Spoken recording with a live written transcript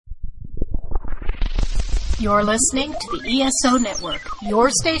You're listening to the ESO Network, your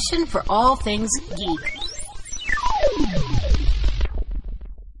station for all things geek.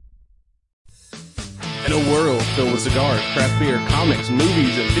 In a world filled with cigars, craft beer, comics,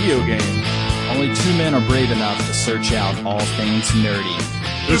 movies, and video games, only two men are brave enough to search out all things nerdy.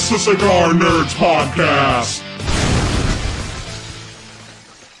 It's the Cigar Nerds Podcast!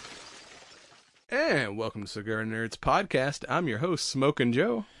 And welcome to Cigar Nerds Podcast. I'm your host, Smokin'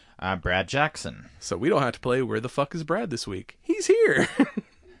 Joe. I'm Brad Jackson. So we don't have to play Where the Fuck is Brad this week. He's here!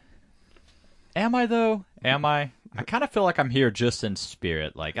 Am I, though? Am I? I kind of feel like I'm here just in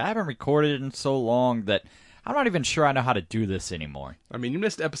spirit. Like, I haven't recorded in so long that I'm not even sure I know how to do this anymore. I mean, you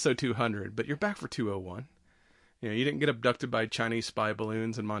missed episode 200, but you're back for 201. You know, you didn't get abducted by Chinese spy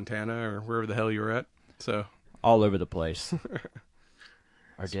balloons in Montana or wherever the hell you were at, so... All over the place.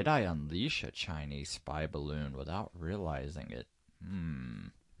 Or did I unleash a Chinese spy balloon without realizing it?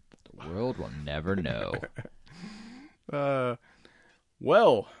 The world will never know.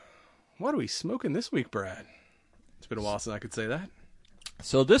 Well, what are we smoking this week, Brad? It's been a while since I could say that.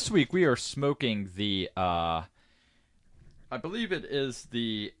 So this week we are smoking the, I believe it is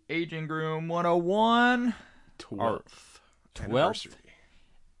the Aging Room 101. 12th?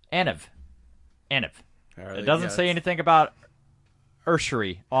 Aniv. It doesn't say anything about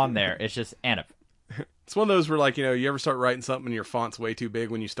Urshery on there. It's just Aniv. It's one of those where, like, you know, you ever start writing something and your font's way too big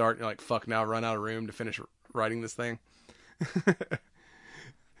when you start, and you're like, fuck, now run out of room to finish writing this thing.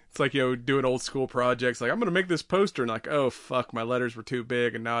 It's like, you know, doing old school projects. Like, I'm going to make this poster, and like, oh, fuck, my letters were too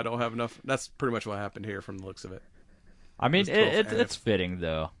big, and now I don't have enough. That's pretty much what happened here from the looks of it. I mean, it's fitting,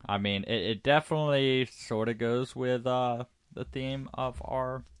 though. I mean, it definitely sort of goes with the theme of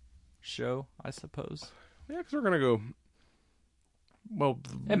our show, I suppose. Yeah, because we're going to go... Well,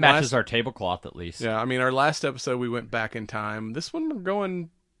 it matches our tablecloth, at least. Yeah, I mean, our last episode, we went back in time. This one, we're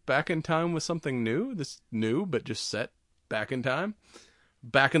going back in time with something new. This new, but just set back in time.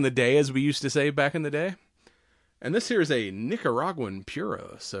 Back in the day, as we used to say back in the day. And this here is a Nicaraguan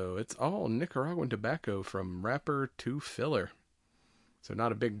Puro, so it's all Nicaraguan tobacco from wrapper to filler. So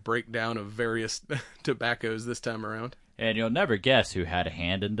not a big breakdown of various tobaccos this time around. And you'll never guess who had a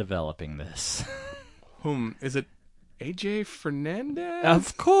hand in developing this. Whom? Is it AJ Fernandez?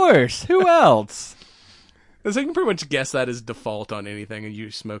 Of course. Who else? So you can pretty much guess that as default on anything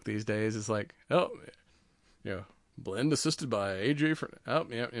you smoke these days. It's like, oh, you know, blend assisted by AJ Fernandez. Oh,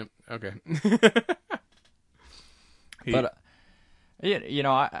 yeah, okay. But, you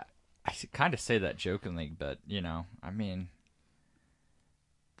know, I kind of say that jokingly, but, you know, I mean,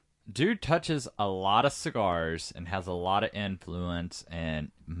 dude touches a lot of cigars and has a lot of influence,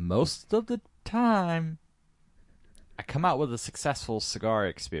 and most of the time, I come out with a successful cigar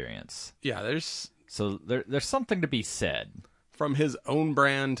experience. Yeah, there's something to be said. From his own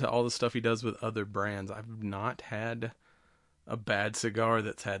brand to all the stuff he does with other brands, I've not had a bad cigar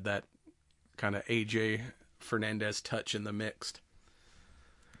that's had that kind of AJ Fernandez touch in the mixed.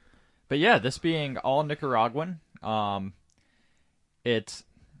 But yeah, this being all Nicaraguan, it's,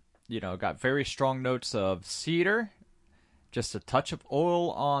 you know, got very strong notes of cedar, just a touch of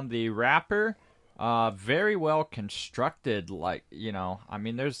oil on the wrapper, very well constructed, like, you know, I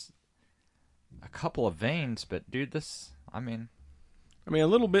mean, there's a couple of veins, but dude, this, I mean, a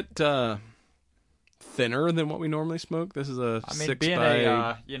little bit thinner than what we normally smoke. This is a 6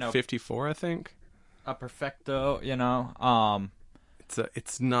 by 54, I think. A perfecto, you know.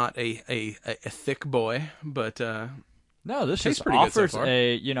 It's not a thick boy, but no, this just offers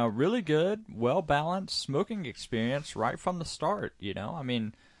a, you know, really good, well balanced smoking experience right from the start. You know, I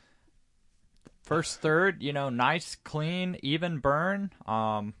mean, first third, you know, nice, clean, even burn.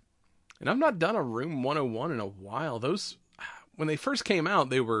 And I've not done a Room 101 in a while. Those, when they first came out,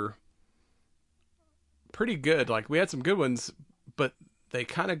 they were pretty good. Like, we had some good ones, but they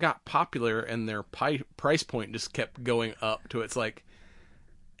kind of got popular, and their price point just kept going up to, it's like,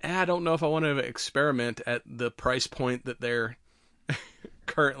 I don't know if I want to experiment at the price point that they're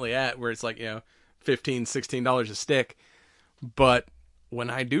currently at, where it's like, you know, $15, $16 a stick. But when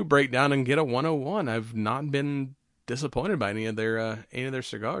I do break down and get a 101, I've not been disappointed by any of their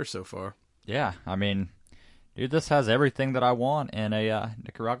cigars so far. Yeah, I mean, dude, this has everything that I want in a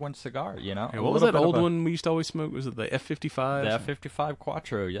Nicaraguan cigar, you know. And what was that old one we used to always smoke? Was it the F55? The F55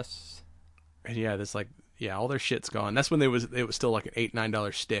 Quattro, yes. And yeah, that's like, yeah, all their shit's gone. That's when it was still like an $8,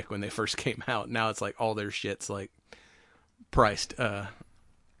 $9 stick when they first came out. Now it's like all their shit's like priced.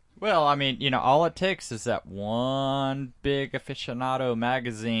 Well, I mean, you know, all it takes is that one big aficionado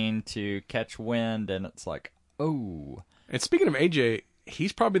magazine to catch wind, and it's like, oh. And speaking of AJ,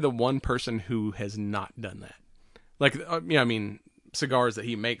 he's probably the one person who has not done that. Like, yeah, I mean, cigars that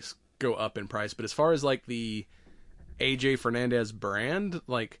he makes go up in price. But as far as like the AJ Fernandez brand,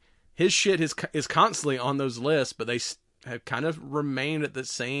 like his shit is constantly on those lists, but they have kind of remained at the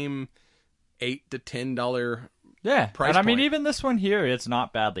same $8 to $10 price and I mean point. even this one here, it's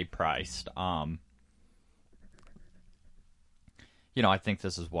not badly priced. You know, I think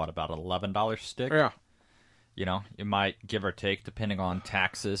this is what, about $11 stick. Yeah. You know, it might give or take depending on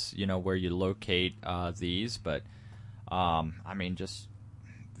taxes, you know, where you locate these. But, I mean, just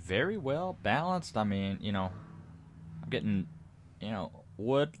very well balanced. I mean, you know, I'm getting, you know,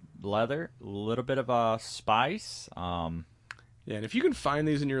 wood, leather, a little bit of spice. Yeah, and if you can find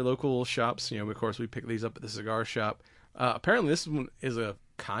these in your local shops, you know, of course, we pick these up at the cigar shop. Apparently, this one is a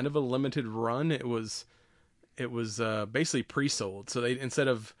kind of a limited run. It was basically pre-sold. So they, instead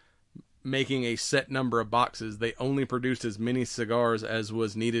of making a set number of boxes, they only produced as many cigars as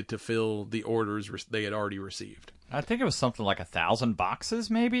was needed to fill the orders they had already received. I think it was something like 1,000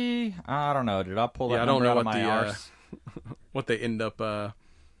 boxes, maybe. I don't know. Did I pull that I don't number know out what of my arse? what they end up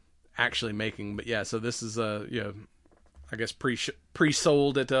actually making, but yeah. So this is you know, I guess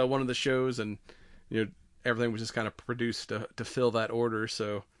pre-sold at one of the shows, and you know, everything was just kind of produced to fill that order.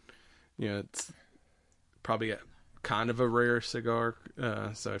 So you know, it's probably kind of a rare cigar.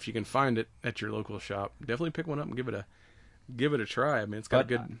 So if you can find it at your local shop, definitely pick one up and give it a try. I mean, it's got a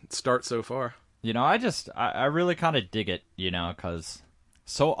good start so far. You know, I really kind of dig it, you know, because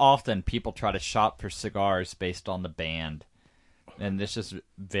so often people try to shop for cigars based on the band. And this is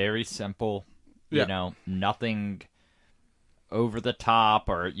very simple, you know, nothing over the top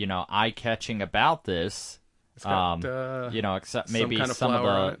or, you know, eye-catching about this. It's got, you know, except maybe some of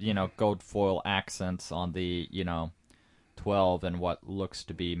the, you know, gold foil accents on the, you know, 12 and what looks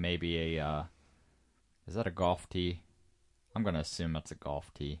to be maybe a, is that a golf tee? I'm going to assume that's a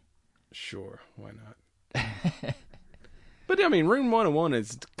golf tee. Sure, why not? But I mean, Room 101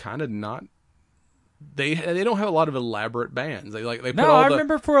 is kind of not. They don't have a lot of elaborate bands. They put I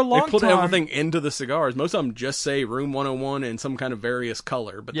remember for a long time they put time everything into the cigars. Most of them just say Room 101 in some kind of various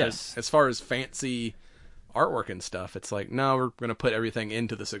color. But yes, as far as fancy artwork and stuff, it's like, no, we're going to put everything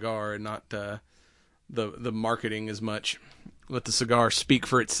into the cigar and not the marketing as much. Let the cigar speak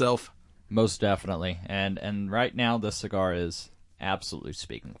for itself. Most definitely, and right now the cigar is absolutely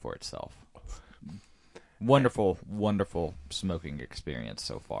speaking for itself. Wonderful, wonderful smoking experience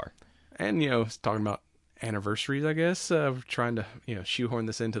so far. And, you know, talking about anniversaries, I guess, we're trying to, you know, shoehorn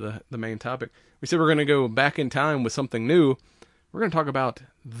this into the main topic. We said we're going to go back in time with something new. We're going to talk about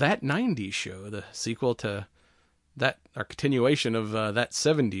That 90's Show, the sequel to that, or continuation of that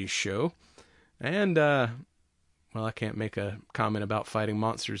 70's show. And, well, I can't make a comment about fighting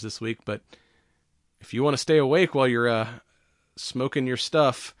monsters this week, but if you want to stay awake while you're smoking your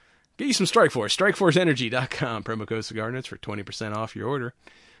stuff, get you some Strikeforce. StrikeForceEnergy.com. Promo code Cigar Nuts for 20% off your order.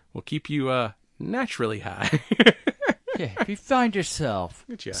 Will keep you naturally high. Yeah, if you find yourself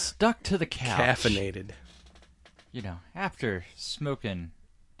stuck to the couch, caffeinated, you know, after smoking,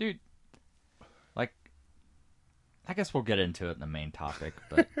 dude, like, I guess we'll get into it in the main topic,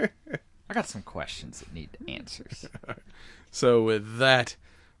 but I got some questions that need answers. So with that,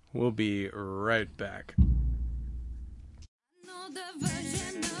 we'll be right back. The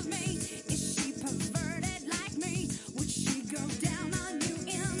version of me, is she perverted like me? Would she go down on you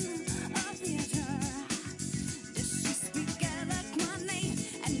in a theater? Does she speak eloquently?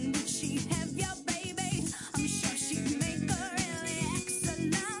 And would she have your baby? I'm sure she'd make a really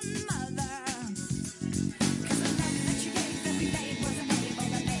excellent mother. 'Cause the love that you gave every day wasn't able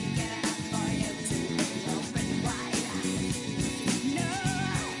to make it up for you to be open wide. No.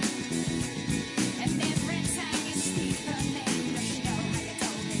 And every time you speak her name, does she know how you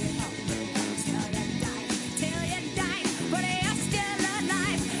told me you loved her till you died, but you're still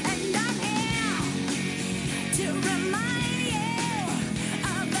alive, and I'm here to remind you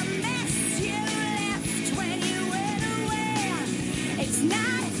of the mess you left when you went away. It's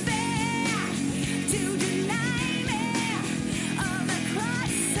not fair to deny me of the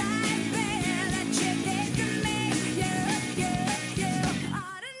cross I bear that you did to me. You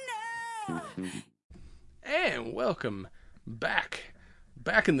ought to know. And welcome back.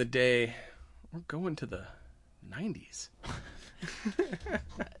 Back in the day, we're going to the 90's.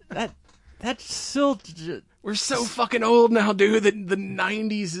 That's still We're so fucking old now, dude, that the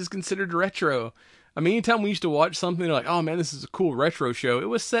 90's is considered retro. I mean, anytime we used to watch something, they're like, oh man, this is a cool retro show. It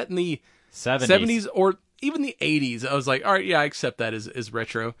was set in the 70's or even the 80's. I was like, all right, yeah, I accept that as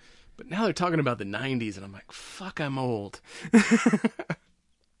retro. But now they're talking about the 90's, and I'm like, fuck, I'm old.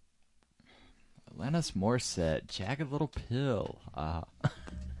 Alanis Morissette, Jagged Little Pill,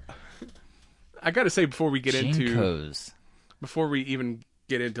 I gotta say, before we get into... Jinkos. Before we even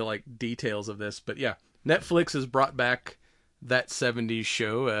get into like details of this, but yeah, Netflix has brought back That 70's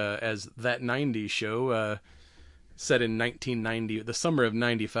Show as That 90's Show, set in 1990, the summer of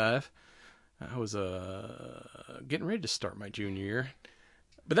 95. I was getting ready to start my junior year.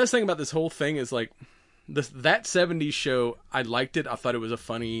 But that's the thing about this whole thing is like That 70's Show, I liked it. I thought it was a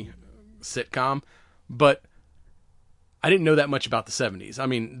funny sitcom, but I didn't know that much about the 70s. I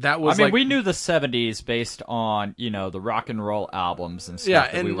mean, we knew the 70s based on, the rock and roll albums and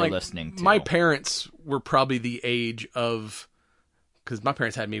stuff that we were listening to. My parents were probably the age of, because my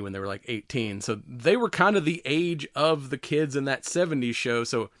parents had me when they were like 18, so they were kind of the age of the kids in That 70's Show,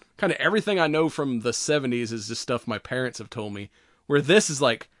 so kind of everything I know from the 70s is just stuff my parents have told me, where this is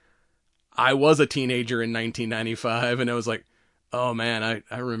like, I was a teenager in 1995, and I was like, oh man,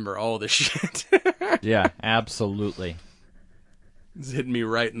 I remember all this shit. Yeah, absolutely. It's hitting me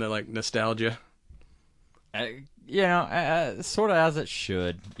right in the like nostalgia. Sort of as it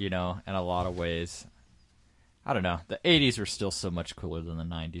should, in a lot of ways. I don't know. The 80s were still so much cooler than the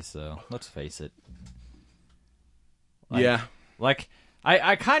 90s, though. Let's face it. Yeah. Like,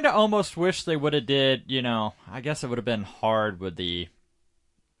 I kind of almost wish they would have did, I guess it would have been hard with the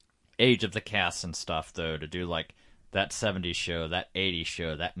age of the cast and stuff, though, to do, like, That 70's Show, That 80's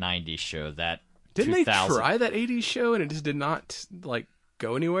Show, That 90's Show, That Didn't 2000. they try That 80's Show and it just did not, like,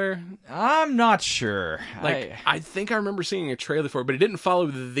 go anywhere? I'm not sure. I think I remember seeing a trailer for it, but it didn't follow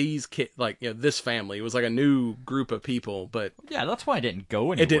these kids, like, this family. It was like a new group of people, but... Yeah, that's why it didn't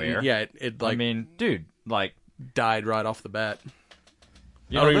go anywhere. It didn't, yeah, it like... I mean, dude, like... died right off the bat.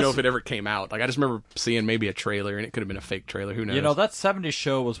 I don't even know if it ever came out. Like, I just remember seeing maybe a trailer, and it could have been a fake trailer. Who knows? That 70's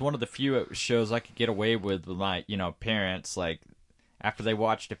Show was one of the few shows I could get away with my, parents. Like, after they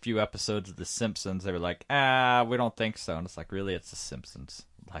watched a few episodes of The Simpsons, they were like, we don't think so. And it's like, really? It's The Simpsons.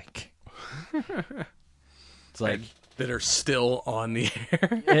 Like, it's like... that are still on the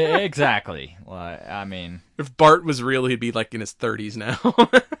air. Exactly. Well, I mean... If Bart was real, he'd be, like, in his 30s now.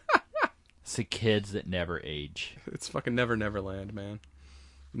 It's the kids that never age. It's fucking Never Neverland, man.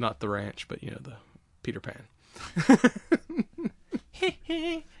 Not the ranch, but, the Peter Pan.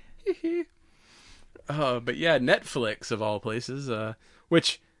 But yeah, Netflix, of all places,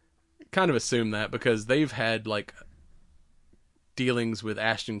 which kind of assume that because they've had, like, dealings with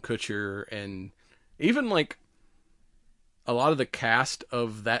Ashton Kutcher and even, like, a lot of the cast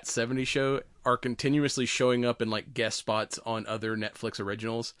of That 70's Show are continuously showing up in, like, guest spots on other Netflix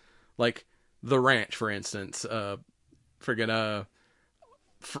originals. Like, The Ranch, for instance.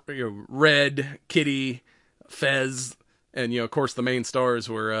 Red, Kitty, Fez, and of course the main stars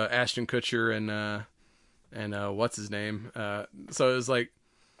were Ashton Kutcher and what's his name. So it was like,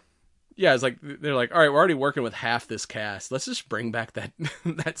 yeah, it's like they're like, all right, we're already working with half this cast. Let's just bring back that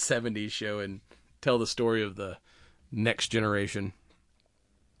that 70's show and tell the story of the next generation.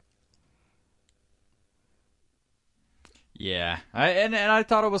 Yeah, I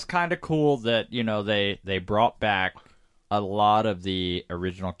thought it was kind of cool that they brought back a lot of the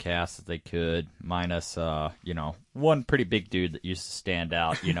original cast that they could, minus one pretty big dude that used to stand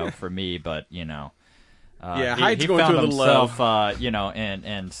out for me, but Hyde's he going found through a little himself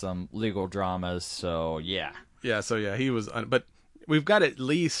in some legal dramas, so yeah. He was, but we've got at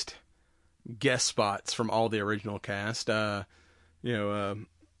least guest spots from all the original cast. Whatever,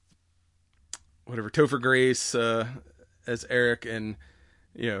 Topher Grace as Eric, and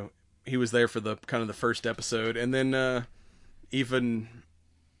he was there for the kind of the first episode, and then even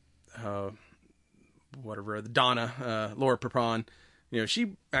Donna, Laura Prepon,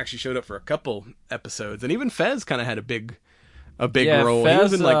 she actually showed up for a couple episodes, and even Fez kind of had a big role. Fez, he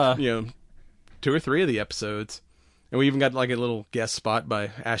was in like 2 or 3 of the episodes, and we even got like a little guest spot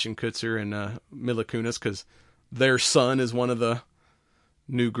by Ashton Kutcher and Mila Kunis because their son is one of the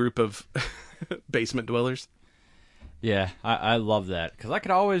new group of basement dwellers. Yeah, I love that, because I could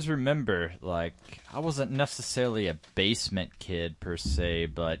always remember, like, I wasn't necessarily a basement kid per se,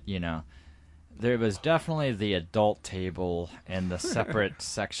 but, there was definitely the adult table and the separate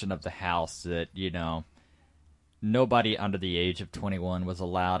section of the house that, nobody under the age of 21 was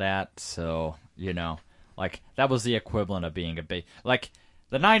allowed at, so, like, that was the equivalent of being like,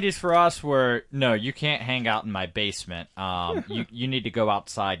 the 90's for us were, no, you can't hang out in my basement, you need to go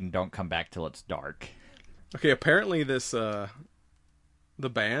outside and don't come back till it's dark. Okay, apparently this, the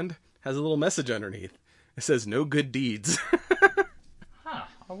band has a little message underneath. It says, "No good deeds." Huh.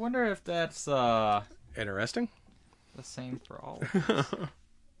 I wonder if that's, interesting. The same for all of us.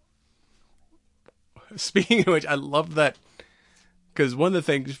 Speaking of which, I love that, because one of the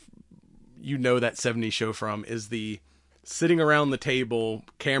things that 70's show from is the sitting around the table,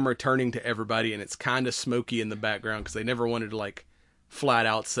 camera turning to everybody, and it's kind of smoky in the background, because they never wanted to, like, flat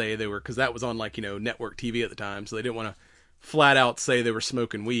out say they were, because that was on like, network TV at the time, so they didn't want to flat out say they were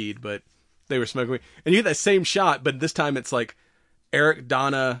smoking weed, but they were smoking weed. And you get that same shot, but this time it's like Eric,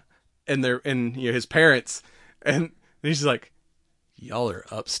 Donna, and his parents, and he's just like, y'all are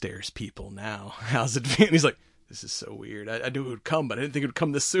upstairs people now. How's it feel? And he's like, this is so weird. I knew it would come, but I didn't think it would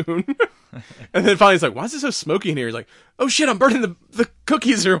come this soon. And then finally he's like, why is it so smoky in here? He's like, oh shit, I'm burning the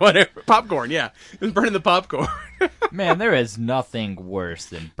cookies or whatever. Popcorn, yeah. It was burning the popcorn. Man, there is nothing worse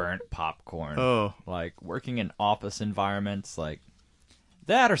than burnt popcorn. Oh. Like, working in office environments, like,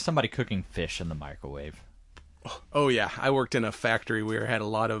 that or somebody cooking fish in the microwave. Oh, yeah. I worked in a factory where I had a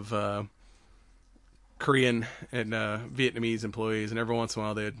lot of Korean and Vietnamese employees, and every once in a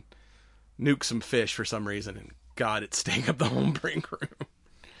while they'd nuke some fish for some reason, and God, it stank up the whole break room.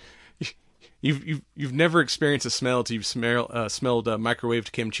 You've never experienced a smell until you've smelled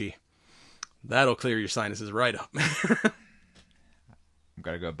microwaved kimchi. That'll clear your sinuses right up. I'm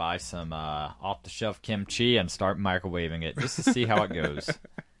gonna go buy some off-the-shelf kimchi and start microwaving it just to see how it goes.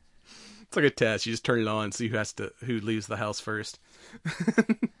 It's like a test. You just turn it on, see who leaves the house first.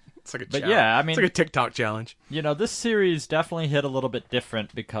 It's like a challenge. Yeah, I mean, it's like a TikTok challenge. This series definitely hit a little bit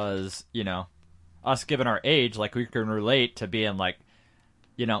different because, us given our age, like, we can relate to being like,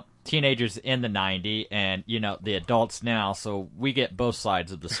 teenagers in the 90s and, the adults now, so we get both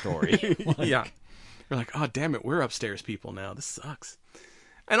sides of the story. Yeah. We're like, oh, damn it, we're upstairs people now. This sucks.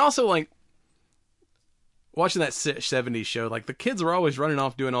 And also, like, watching that 70s show, like, the kids were always running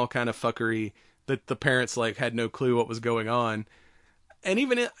off doing all kind of fuckery that the parents, like, had no clue what was going on. And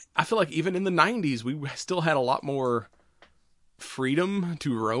I feel like even in the 90s, we still had a lot more freedom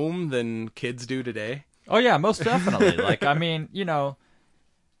to roam than kids do today. Oh, yeah, most definitely. Like, I mean,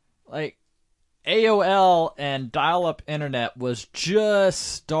 like, AOL and dial-up internet was just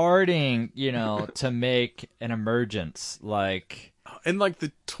starting, to make an emergence. Like, And like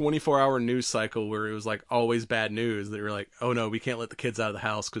the 24-hour news cycle where it was like always bad news, they were like, oh no, we can't let the kids out of the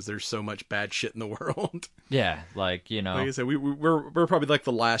house because there's so much bad shit in the world. Yeah, like, Like I said, we're probably like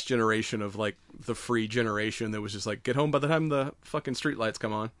the last generation of like the free generation that was just like, get home by the time the fucking streetlights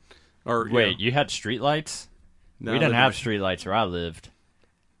come on. Or wait, you had streetlights? No, we didn't have streetlights where I lived.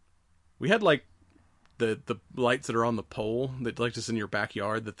 We had like the lights that are on the pole that like just in your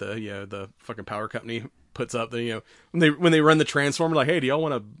backyard that the fucking power company puts up. When they run the transformer, like, hey, do y'all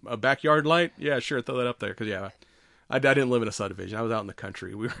want a backyard light? Yeah, sure, throw that up there. Because I didn't live in a subdivision. I was out in the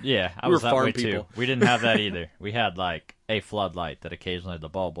country. I was that way too. We didn't have that either. We had like a floodlight that occasionally the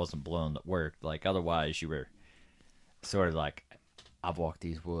bulb wasn't blown that worked. Like, otherwise you were sort of like, I've walked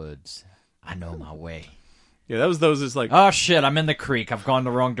these woods. I know my way. Yeah, that was those is like, oh shit, I'm in the creek. I've gone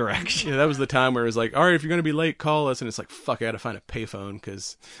the wrong direction. Yeah, that was the time where it was like, all right, if you're going to be late, call us. And it's like, fuck, I got to find a payphone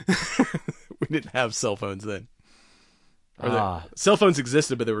because we didn't have cell phones then. Cell phones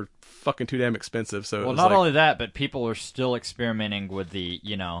existed, but they were fucking too damn expensive. So well, not only that, but people are still experimenting with the,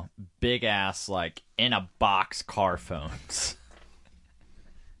 big ass, like, in a box car phones.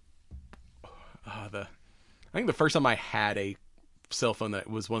 I think the first time I had a cell phone that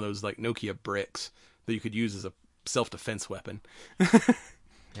was one of those like Nokia bricks that you could use as a self-defense weapon. Yeah.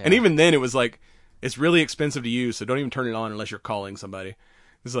 And even then it was like, it's really expensive to use, so don't even turn it on unless you're calling somebody.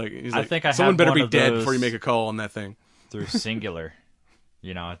 It's like, someone better be dead before you make a call on that thing. Through Singular,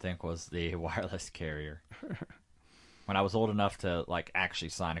 I think was the wireless carrier. When I was old enough to like actually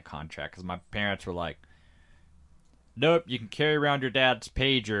sign a contract, because my parents were like, nope, you can carry around your dad's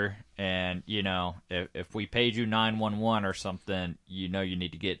pager, and, if we paid you 911 or something, you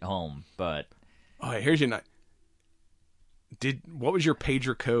need to get home, but... Oh, here's your... What was your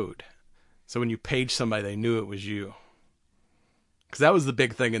pager code? So when you paged somebody, they knew it was you. Because that was the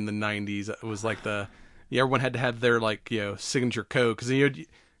big thing in the 90s. It was like everyone had to have their, like, signature code.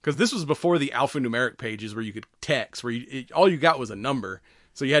 Because this was before the alphanumeric pages where you could text, where all you got was a number.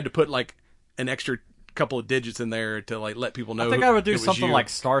 So you had to put, like, an extra couple of digits in there to like let people know. I think I would do something like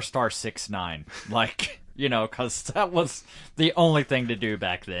 **69, like, because that was the only thing to do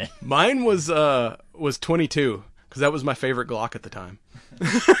back then. Mine was 22 because that was my favorite Glock at the time.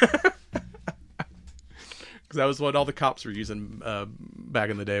 Because that was what all the cops were using back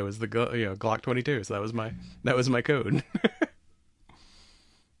in the day was the Glock 22. So that was my code.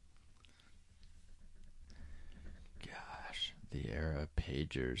 Gosh, the era of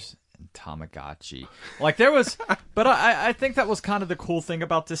pagers. Tamagotchi, like there was, but I think that was kind of the cool thing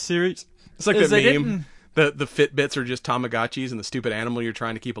about this series. It's like that meme. The Fitbits are just Tamagotchis, and the stupid animal you're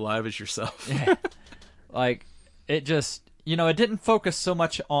trying to keep alive is yourself. Yeah. Like it just, it didn't focus so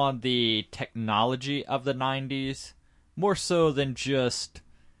much on the technology of the 90s, more so than just,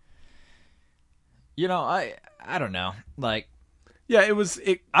 I don't know, like. Yeah, it was.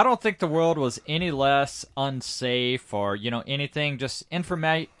 I don't think the world was any less unsafe or, anything. Just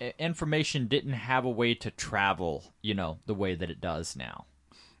information didn't have a way to travel, the way that it does now.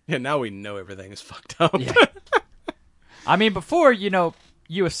 Yeah, now we know everything is fucked up. Yeah. I mean, before,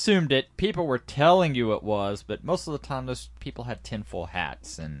 you assumed it. People were telling you it was, but most of the time those people had tinfoil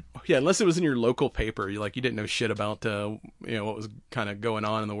hats. And yeah, unless it was in your local paper, you didn't know shit about, what was kind of going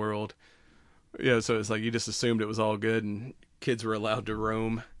on in the world. Yeah, so it's like you just assumed it was all good and kids were allowed to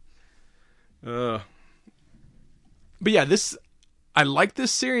roam. But yeah, I like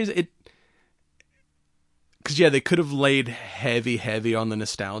this series. Because yeah, they could have laid heavy on the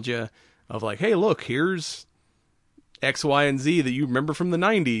nostalgia of like, hey, look, here's X, Y, and Z that you remember from the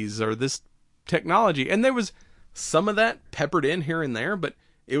 90's or this technology. And there was some of that peppered in here and there, but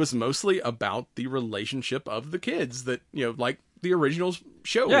it was mostly about the relationship of the kids that, like the original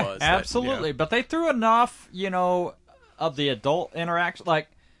show was. Absolutely. But they threw enough, of the adult interaction. Like,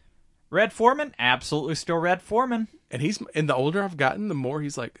 Red Foreman, absolutely still Red Foreman. And the older I've gotten, the more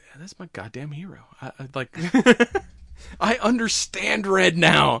he's like, that's my goddamn hero. I like, I understand Red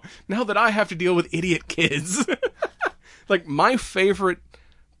now that I have to deal with idiot kids. Like, my favorite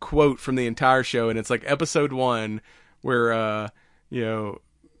quote from the entire show, and it's like episode 1 where,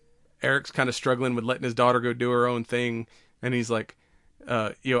 Eric's kind of struggling with letting his daughter go do her own thing. And he's like,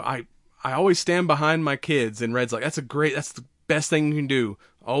 I always stand behind my kids. And Red's like, that's the best thing you can do.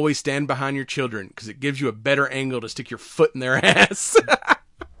 Always stand behind your children because it gives you a better angle to stick your foot in their ass.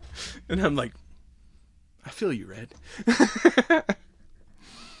 And I'm like, I feel you, Red.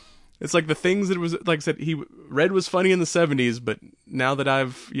 It's like the things that was, like I said, Red was funny in the 70's, but now that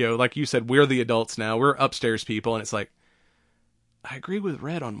I've, like you said, we're the adults now. We're upstairs people. And it's like, I agree with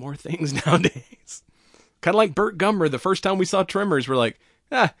Red on more things nowadays. Kind of like Burt Gummer. The first time we saw Tremors, we're like,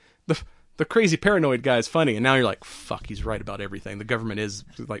 the crazy paranoid guy is funny. And now you're like, fuck, he's right about everything. The government is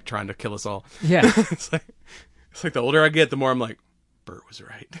like trying to kill us all. Yeah. It's like the older I get, the more I'm like, Burt was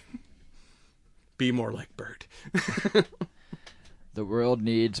right. Be more like Burt. The world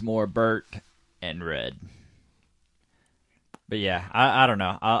needs more Burt and Red. But yeah, I don't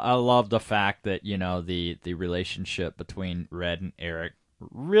know. I love the fact that, the relationship between Red and Eric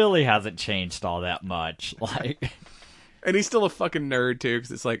really hasn't changed all that much. Like, and he's still a fucking nerd too,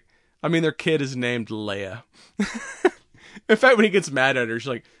 because it's like, I mean, their kid is named Leia. In fact, when he gets mad at her, he's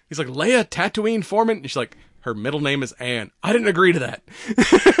like, Leia Tatooine Foreman? And she's like, her middle name is Anne. I didn't agree to that.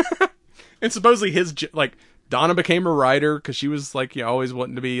 And supposedly Donna became a writer because she was like, always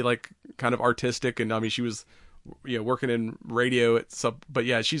wanting to be like kind of artistic. And I mean, she was, working in radio but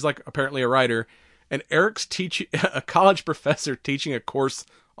yeah, she's like apparently a writer. And Eric's a college professor teaching a course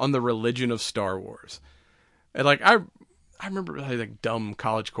on the religion of Star Wars. And like, I remember like dumb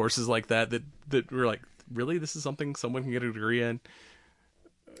college courses like that were like, really? This is something someone can get a degree in?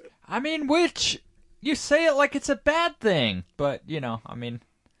 I mean, which you say it like it's a bad thing, but I mean,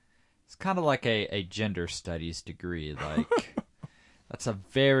 it's kind of like a gender studies degree. Like, that's a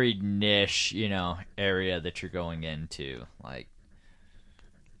very niche, area that you're going into. Like,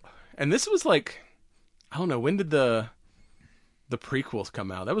 and this was like, I don't know, when did the prequels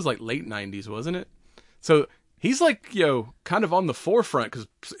come out? That was like late 90's, wasn't it? So he's like, kind of on the forefront because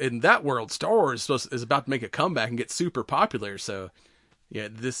in that world, Star Wars is about to make a comeback and get super popular. So yeah,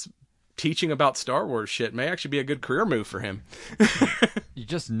 this teaching about Star Wars shit may actually be a good career move for him. You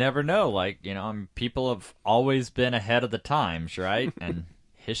just never know. Like, people have always been ahead of the times, right? And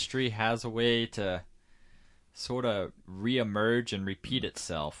history has a way to sort of reemerge and repeat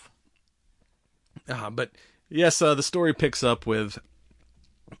itself. But yes, the story picks up with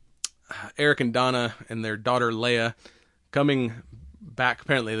Eric and Donna and their daughter Leia coming back.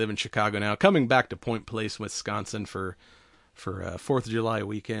 Apparently they live in Chicago now, coming back to Point Place, Wisconsin for 4th of July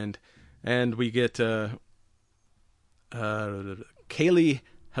weekend. And we get Kaylee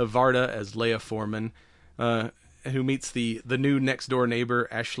Havarda as Leia Foreman, who meets the new next door neighbor,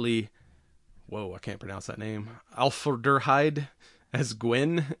 Ashley. Whoa, I can't pronounce that name. Alfderheide as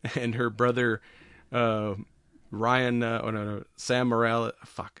Gwen, and her brother, Ryan, Sam Morales.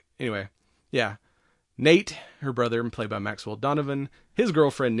 Fuck. Anyway, yeah. Nate, her brother, played by Maxwell Donovan. His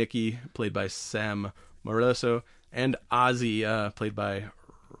girlfriend, Nikki, played by Sam Morello. And Ozzy, played by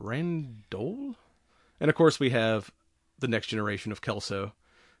Randall. And of course, we have the next generation of Kelso,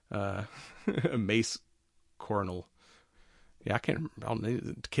 Mace Coronel. Yeah, I don't know.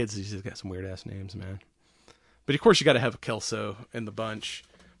 Kids, these got some weird ass names, man. But of course, you got to have a Kelso in the bunch.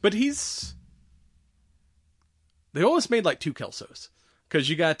 But they almost made like 2 Kelsos. Because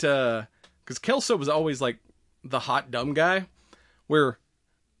you got, because Kelso was always like the hot dumb guy, where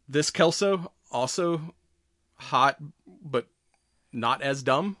this Kelso also hot, but not as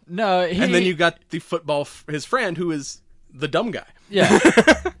dumb. No, And then you got the football, his friend, who is the dumb guy. Yeah.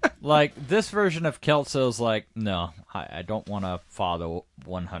 Like, this version of Kelso's like, no, I don't want to follow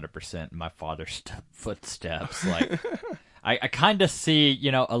 100% my father's footsteps. Like, I kind of see,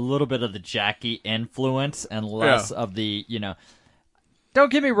 a little bit of the Jackie influence and less of the,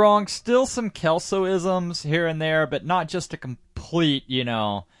 Don't get me wrong, still some Kelso-isms here and there, but not just a complete,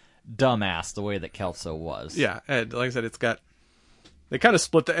 dumbass the way that Kelso was. Yeah, and like I said, they kind of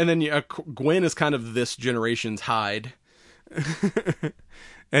split and then Gwen is kind of this generation's Hyde.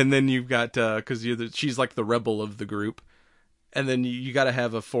 And then you've got, because she's like the rebel of the group. And then you got to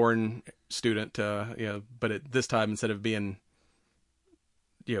have a foreign student, but at this time, instead of being,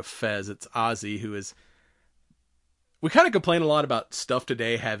 Fez, it's Ozzy, who is... We kind of complain a lot about stuff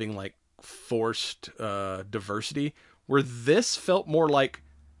today having, like, forced diversity, where this felt more like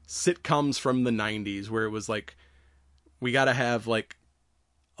sitcoms from the 90s, where it was like, we got to have, like,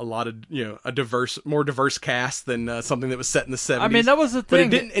 a lot of, a more diverse cast than something that was set in the 70s. I mean, that was the thing.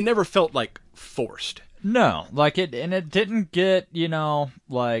 But it never felt, like, forced. No, it didn't get,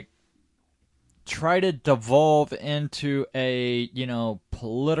 like, try to devolve into a,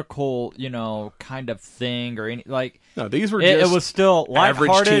 political, kind of thing or any, like... No, these were just it was still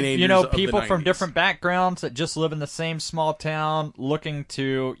lighthearted, of people the from 90s. different backgrounds that just live in the same small town looking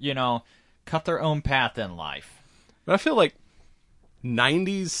to, cut their own path in life. But I feel like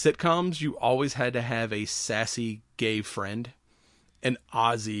 90s sitcoms, you always had to have a sassy gay friend. And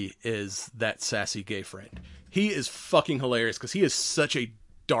Ozzy is that sassy gay friend. He is fucking hilarious because he is such a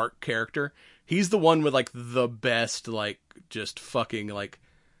dark character. He's the one with, like, the best, like, just fucking, like,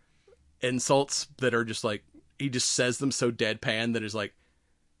 insults that are just, like, he just says them so deadpan that is like,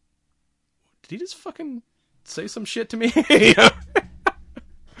 did he just fucking say some shit to me?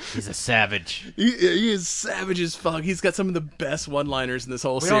 He's a savage. He is savage as fuck. He's got some of the best one-liners in this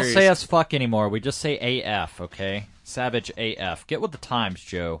whole We series. don't say as fuck anymore. We just say AF, okay? Savage AF. Get with the times,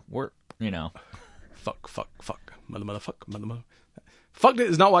 Joe. We're, Fuck, mother. Fuck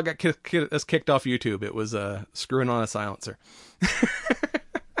is not what got us kicked off YouTube. It was screwing on a silencer.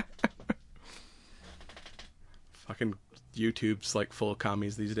 Fucking YouTube's like full of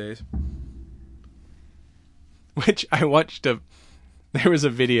commies these days. Which I watched there was a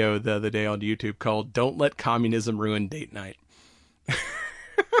video the other day on YouTube called "Don't Let Communism Ruin Date Night."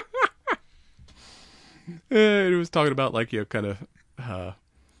 It was talking about, like, kind of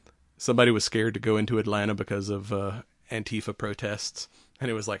somebody was scared to go into Atlanta because of Antifa protests,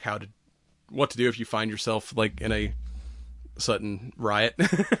 and it was like what to do if you find yourself, like, in a sudden riot.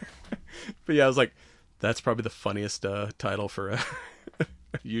 But yeah, I was like, that's probably the funniest title for a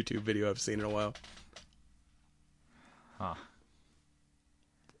YouTube video I've seen in a while. Huh.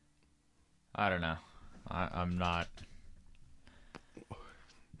 I don't know. I'm not...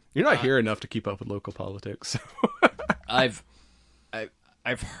 You're not here enough to keep up with local politics. I've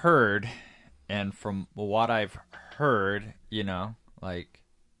heard, and from what I've heard, like,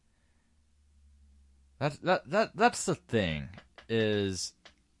 that's the thing, is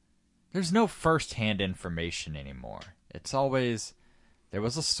there's no first-hand information anymore. It's always, there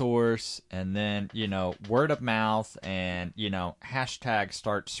was a source, and then, word of mouth, and, hashtag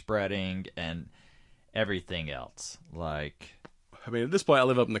start spreading, and everything else. Like... I mean, at this point, I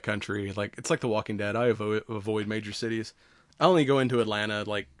live up in the country. Like, it's like The Walking Dead. I avoid major cities. I only go into Atlanta,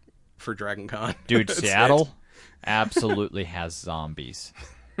 like, for Dragon Con. Dude, That's Seattle it. absolutely has zombies.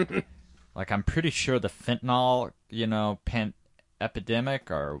 Like, I'm pretty sure the fentanyl, epidemic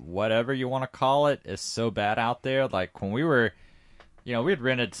or whatever you want to call it is so bad out there. Like, when we were, we had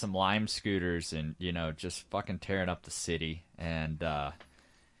rented some Lime scooters and, just fucking tearing up the city. And,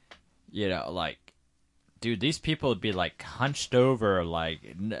 like, dude, these people would be, like, hunched over,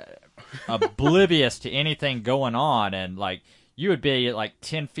 like, oblivious to anything going on, and, like, you would be, like,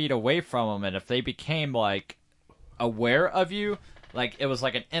 10 feet away from them, and if they became, like, aware of you, like, it was,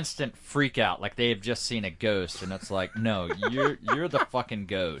 like, an instant freak out, like they have just seen a ghost, and it's like, no, you're the fucking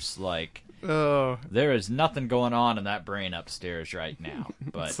ghost, like, there is nothing going on in that brain upstairs right now,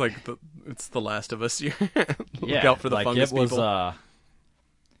 but... It's like, it's The Last of Us. Look yeah, out for the like, fungus it was, people.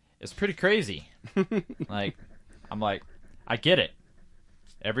 It's pretty crazy. Like, I'm like, I get it.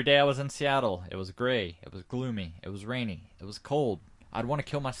 Every day I was in Seattle, it was gray, it was gloomy, it was rainy, it was cold. I'd want to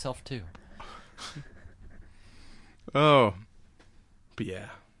kill myself too. Oh. But yeah.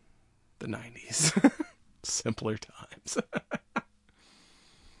 The 90s. Simpler times.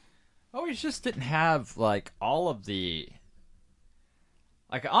 Oh, we just didn't have, like, all of the...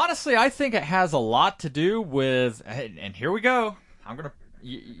 Like, honestly, I think it has a lot to do with... And here we go. I'm gonna...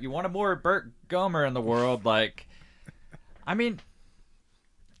 You want a more Burt Gomer in the world, like... I mean,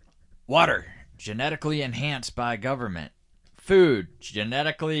 Water, genetically enhanced by government. Food,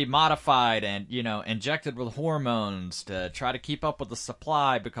 genetically modified and, injected with hormones to try to keep up with the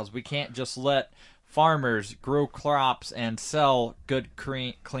supply because we can't just let farmers grow crops and sell good,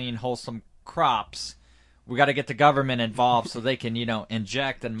 clean, wholesome crops. We got to get the government involved so they can,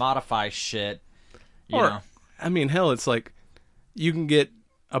 inject and modify shit. I mean, hell, it's like you can get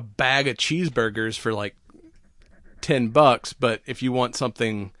a bag of cheeseburgers for like $10, but if you want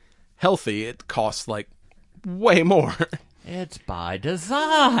something healthy, it costs like way more. It's by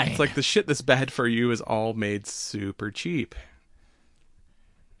design. It's like the shit that's bad for you is all made super cheap.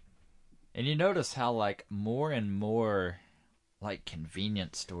 And you notice how, like, more and more, like,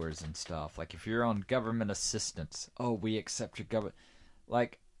 convenience stores and stuff, like, if you're on government assistance, we accept your government.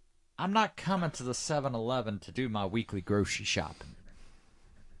 Like, I'm not coming to the 7-Eleven to do my weekly grocery shopping.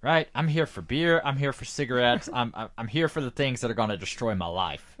 Right? I'm here for beer. I'm here for cigarettes. I'm here for the things that are going to destroy my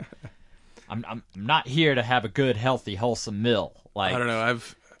life. I'm not here to have a good, healthy, wholesome meal. Like, I don't know.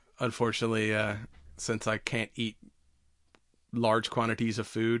 I've unfortunately, since I can't eat large quantities of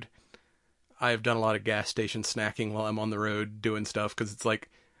food, I've done a lot of gas station snacking while I'm on the road doing stuff because it's like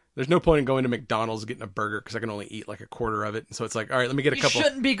there's no point in going to McDonald's getting a burger because I can only eat like a quarter of it. And so it's like, all right, let me get a couple. You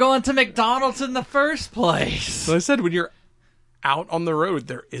shouldn't be going to McDonald's in the first place. So I said, when you're out on the road,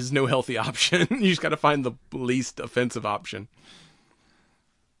 there is no healthy option. You just got to find the least offensive option.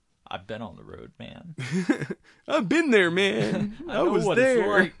 I've been on the road, man. I've been there, man. I know was what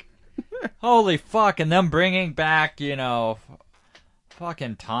there. It's like. Holy fuck. And them bringing back,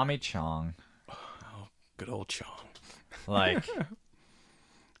 fucking Tommy Chong. Oh, good old Chong. Like,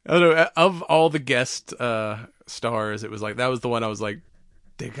 I don't know, of all the guest stars, it was like, that was the one I was like,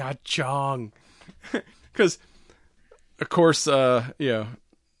 they got Chong. Because, of course,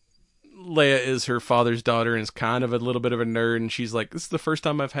 Leia is her father's daughter and is kind of a little bit of a nerd, and she's like, this is the first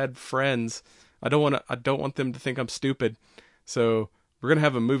time I've had friends. I don't want them to think I'm stupid. So we're gonna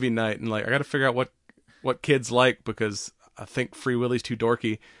have a movie night, and like I gotta figure out what kids like because I think Free Willy's too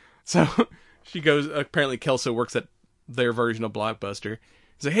dorky. So she goes, apparently Kelso works at their version of Blockbuster.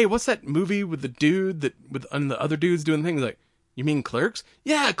 He's like, hey, what's that movie with the dude and the other dudes doing things? Like, you mean Clerks?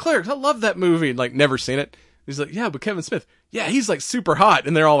 Yeah, Clerks. I love that movie. Like, never seen it. He's like, yeah, but Kevin Smith. Yeah, he's like super hot.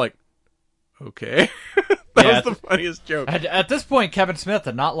 And they're all like, okay. That was the funniest joke. At this point, Kevin Smith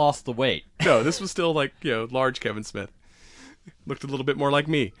had not lost the weight. No, this was still like, large Kevin Smith. Looked a little bit more like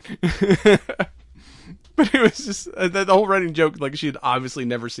me. But it was just, the whole running joke, like she had obviously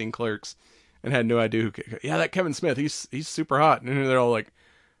never seen Clerks and had no idea who, yeah, that Kevin Smith, he's super hot. And they're all like,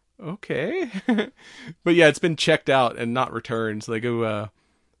 okay. But yeah, it's been checked out and not returned. So they go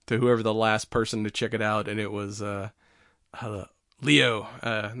to whoever the last person to check it out, and it was Leo.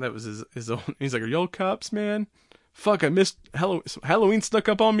 That was his own. He's like, are y'all cops, man? Fuck, I missed Halloween snuck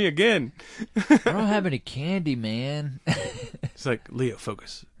up on me again. I don't have any candy, man. It's like, Leo,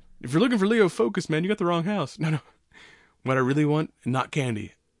 focus. If you're looking for Leo, focus, man. You got the wrong house. No. What I really want, not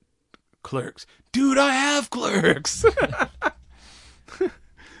candy. Clerks. Dude, I have Clerks.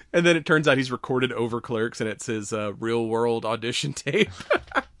 And then it turns out he's recorded over Clerks, and it's his real world audition tape.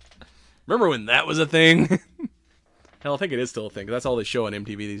 Remember when that was a thing? Hell, I think it is still a thing. 'Cause that's all they show on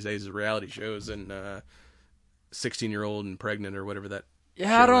MTV these days is reality shows and 16-year-old and pregnant or whatever that.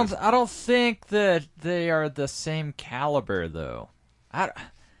 Yeah, I don't think that they are the same caliber though. I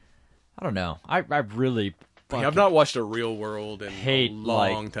don't know. I really I've not watched a Real World in a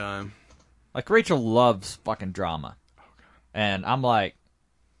long time. Like Rachel loves fucking drama, and I'm like,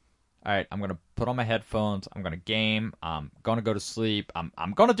 all right, I'm gonna put on my headphones. I'm gonna game. I'm gonna go to sleep.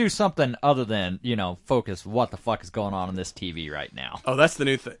 I'm gonna do something other than focus. What the fuck is going on this TV right now? Oh, that's the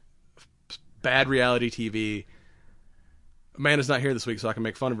new thing. Bad reality TV. Amanda's not here this week, so I can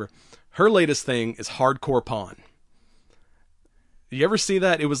make fun of her. Her latest thing is Hardcore Pawn. You ever see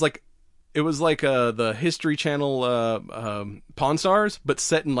that? It was like the History Channel Pawn Stars, but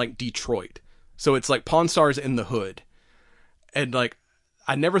set in like Detroit. So it's like Pawn Stars in the hood, and like.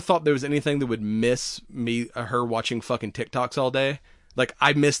 I never thought there was anything that would miss her watching fucking TikToks all day. Like,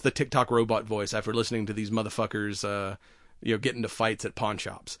 I miss the TikTok robot voice after listening to these motherfuckers, get into fights at pawn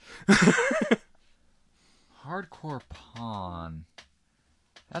shops. Hardcore Pawn.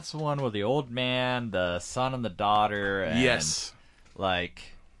 That's the one with the old man, the son, and the daughter. And, yes. Like...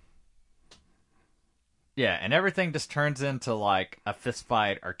 Yeah, and everything just turns into, like, a fist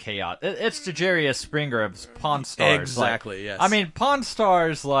fight or chaos. It's the Jerry S. Springer of Pawn Stars. Exactly, like, yes. I mean, Pawn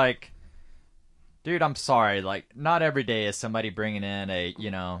Stars, like... Dude, I'm sorry. Like, not every day is somebody bringing in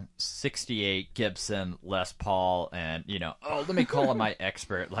a, 68 Gibson Les Paul and, let me call him my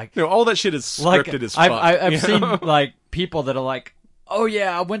expert. Like, all that shit is scripted as fuck. I've seen, like, people that are like, oh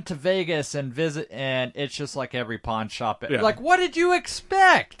yeah, I went to Vegas and and it's just like every pawn shop. Yeah. Like, what did you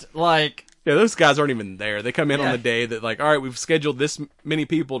expect? Like, Yeah, those guys aren't even there. They come in on Yeah. the day that, like, all right, we've scheduled this many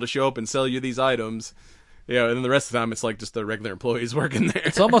people to show up and sell you these items. Yeah, and then the rest of the time it's like just the regular employees working there.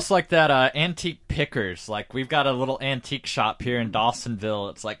 it's almost like that antique pickers. Like, we've got a little antique shop here in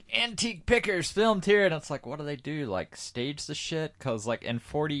Dawsonville. It's like antique pickers filmed here, and it's like, what do they do? Like, stage the shit? Because like in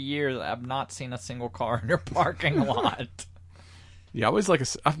 40 years, I've not seen a single car in their parking lot. Yeah, I always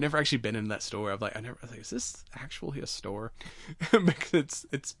I've never actually been in that store. I was like, is this actually a store? Because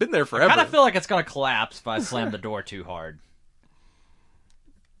it's been there forever. I kind of feel like it's gonna collapse if I slam the door too hard.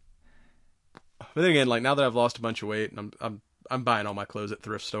 But then again, like now that I've lost a bunch of weight, and I'm buying all my clothes at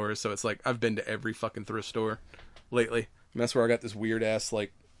thrift stores, so it's like I've been to every fucking thrift store lately. And that's where I got this weird ass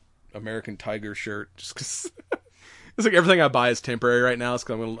like American Tiger shirt, just because it's like everything I buy is temporary right now. It's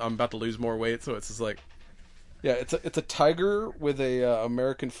because I'm about to lose more weight, so it's just like, yeah, it's a tiger with a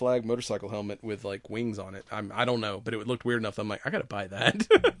American flag motorcycle helmet with like wings on it. I don't know, but it looked weird enough that I'm like, I gotta buy that.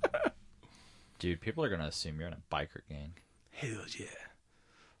 Dude, people are gonna assume you're in a biker gang. Hell yeah.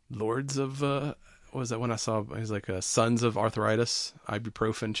 Lords of what was that one I saw? It was like Sons of Arthritis,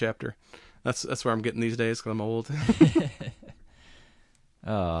 ibuprofen chapter. That's where I'm getting these days because I'm old.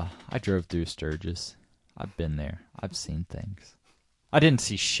 I drove through Sturgis. I've been there. I've seen things. I didn't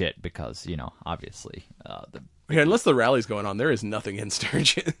see shit because, obviously, Yeah, unless the rally's going on, there is nothing in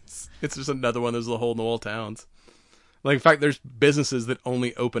Sturgis. It's just another one of those hole in the wall towns. Like, in fact, there's businesses that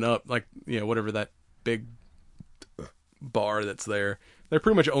only open up, like, whatever that big bar that's there. They're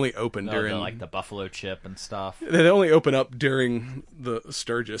pretty much only open during... like the buffalo chip and stuff. They only open up during the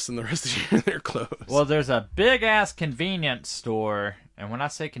Sturgis, and the rest of the year they're closed. Well, there's a big-ass convenience store, and when I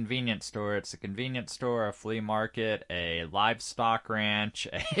say convenience store, it's a convenience store, a flea market, a livestock ranch,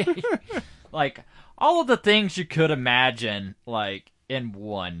 like, all of the things you could imagine, like, in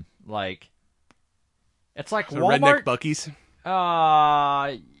one. Like, it's like So Walmart... Redneck Buc-ee's?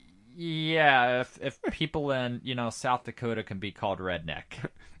 Yeah, if people in, South Dakota can be called redneck.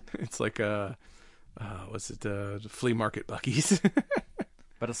 It's like flea market Buc-ee's.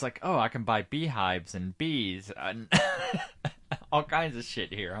 But it's like, oh, I can buy beehives and bees and all kinds of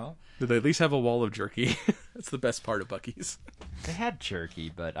shit here, huh? Did they at least have a wall of jerky? That's the best part of Buc-ee's. They had jerky,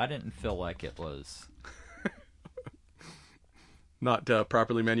 but I didn't feel like it was... Not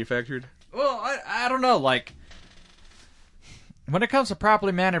properly manufactured? Well, I don't know, like... When it comes to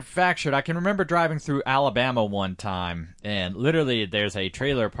properly manufactured, I can remember driving through Alabama one time, and literally there's a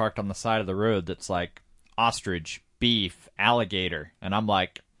trailer parked on the side of the road that's like ostrich, beef, alligator, and I'm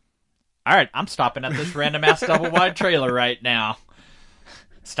like, all right, I'm stopping at this random-ass double-wide trailer right now.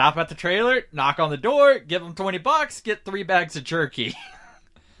 Stop at the trailer, knock on the door, give them $20, get 3 bags of jerky.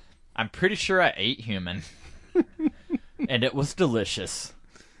 I'm pretty sure I ate human, and it was delicious.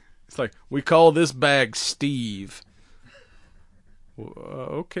 It's like, we call this bag Steve.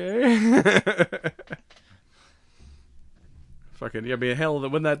 Okay. Fucking, yeah, I mean, hell,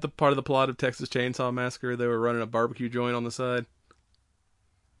 wasn't that the part of the plot of Texas Chainsaw Massacre? They were running a barbecue joint on the side.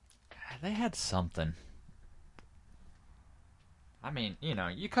 They had something. I mean,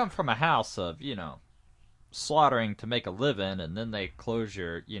 you come from a house of, slaughtering to make a living, and then they close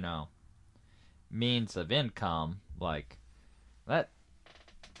your, means of income, like, that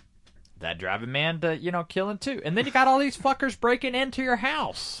drive a man to, killing too. And then you got all these fuckers breaking into your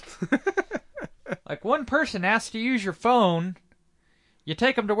house. Like, one person asks to use your phone, you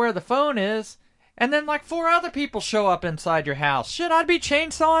take them to where the phone is, and then like 4 other people show up inside your house. Shit, I'd be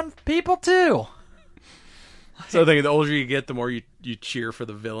chainsawing people too. So I think the older you get, the more you cheer for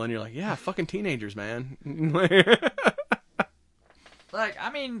the villain. You're like, yeah, fucking teenagers, man. Like, I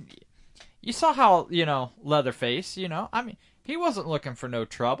mean, you saw how, Leatherface, I mean, he wasn't looking for no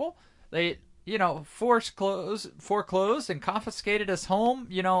trouble. They, foreclosed and confiscated his home,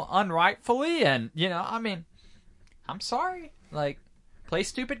 unrightfully. And, I mean, I'm sorry. Like, play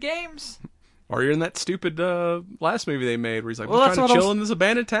stupid games. Or you're in that stupid last movie they made where he's like, Well, we're that's trying to what chill in this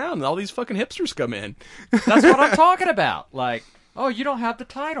abandoned town, and all these fucking hipsters come in. That's what I'm talking about. Like, oh, you don't have the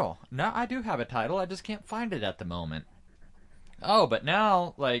title. No, I do have a title. I just can't find it at the moment. Oh, but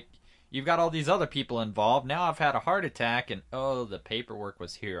now, like, you've got all these other people involved. Now I've had a heart attack, and oh, the paperwork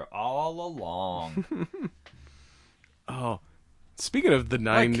was here all along. Oh, speaking of the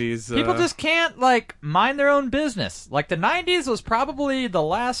 90s... people just can't, like, mind their own business. Like, the 90s was probably the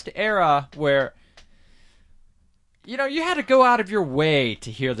last era where, you had to go out of your way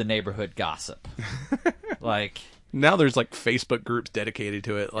to hear the neighborhood gossip. Like... Now there's, like, Facebook groups dedicated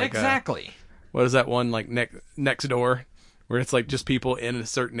to it. Like, exactly. What is that one, like, next door? Where it's, like, just people in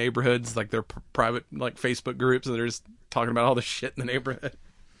certain neighborhoods, like, their private, like, Facebook groups, and they're just talking about all the shit in the neighborhood.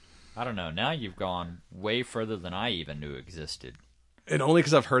 I don't know. Now you've gone way further than I even knew existed. And only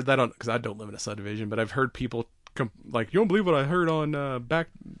because I've heard that because I don't live in a subdivision, but I've heard people like, you don't believe what I heard on Back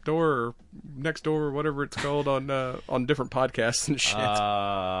Door or Next Door or whatever it's called on different podcasts and shit.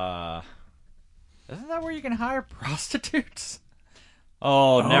 Isn't that where you can hire prostitutes?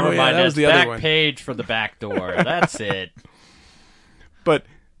 Oh, never mind. That That's was the back other one. page for the back door. That's it. But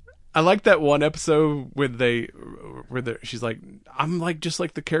I like that one episode where she's like, I'm like just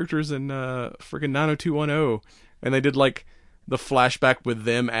like the characters in freaking 90210, and they did like the flashback with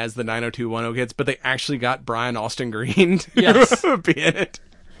them as the 90210 kids, but they actually got Brian Austin Green to Yes. be in it.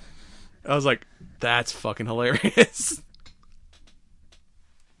 I was like, that's fucking hilarious.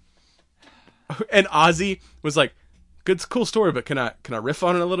 And Ozzy was like, good, cool story, but can I riff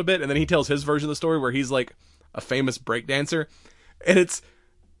on it a little bit? And then he tells his version of the story where he's like a famous breakdancer, and it's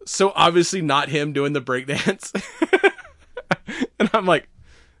so obviously not him doing the breakdance. And I'm like,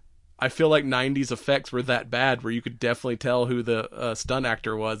 I feel like 90s effects were that bad where you could definitely tell who the stunt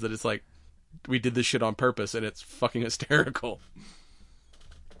actor was, that it's like, we did this shit on purpose, and it's fucking hysterical.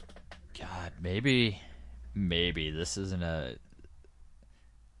 God, maybe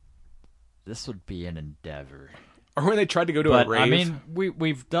this would be an endeavor. Or when they tried to go to But a rave. I mean,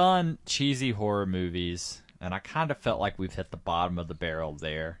 we've done cheesy horror movies, and I kind of felt like we've hit the bottom of the barrel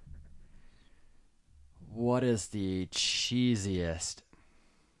there. What is the cheesiest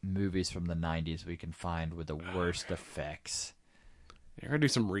movies from the 90s we can find with the worst effects? You're going to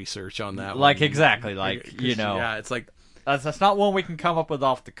do some research on that Like, one. exactly, like, you know. Yeah, it's like, That's not one we can come up with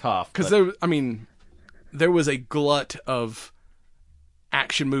off the cuff. because but- there was a glut of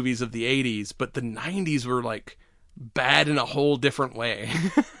action movies of the 80s, but the 90s were like bad in a whole different way.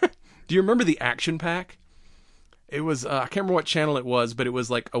 Do you remember the Action Pack? It was, I can't remember what channel it was, but it was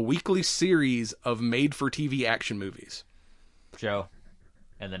like a weekly series of made-for-TV action movies. Joe,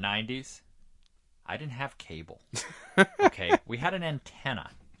 in the 90s, I didn't have cable. Okay, we had an antenna.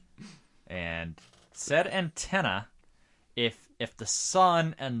 And said antenna, if the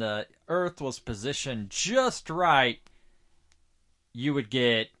sun and the earth was positioned just right, you would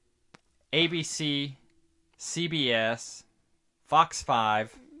get ABC, CBS, Fox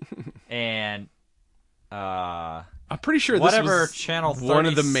 5, and I'm pretty sure this whatever was channel one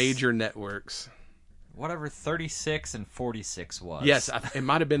of the 30 major networks. whatever 36 and 46 was. Yes, it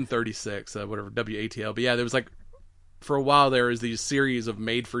might have been 36, whatever, WATL. But yeah, there was like, for a while there was these series of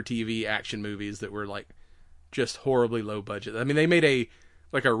made-for-TV action movies that were like just horribly low budget. I mean, they made a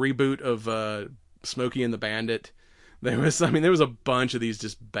reboot of Smokey and the Bandit. There was a bunch of these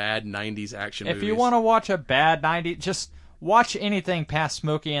just bad 90s action movies. If you want to watch a bad 90s, just watch anything past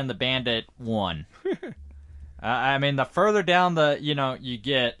Smokey and the Bandit 1. I mean, the further down you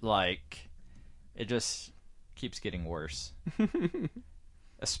get, like, it just keeps getting worse.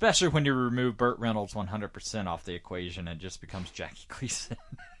 Especially when you remove Burt Reynolds 100% off the equation and it just becomes Jackie Gleason.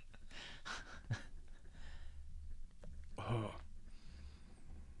 Oh.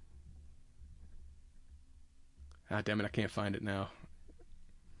 Ah, damn it, I can't find it now.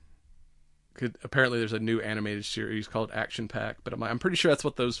 Apparently there's a new animated series called Action Pack, but I'm pretty sure that's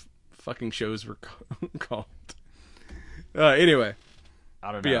what those fucking shows were called. Anyway.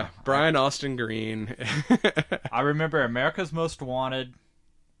 I don't But know. yeah, Brian Austin Green. I remember America's Most Wanted.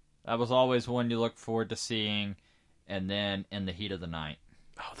 That was always one you look forward to seeing. And then In the Heat of the Night.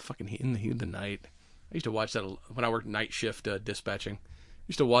 Oh, the fucking In the Heat of the Night. I used to watch that when I worked night shift dispatching. I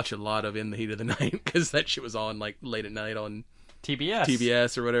used to watch a lot of In the Heat of the Night because that shit was on like late at night on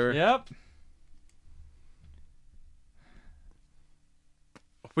TBS or whatever. Yep.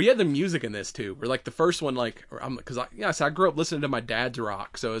 But you had the music in this too. Where like the first one, like, so I grew up listening to my dad's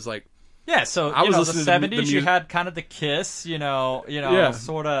rock, so it was like, Yeah, so I was the listening to 70s, the you music- had kind of the Kiss, Yeah.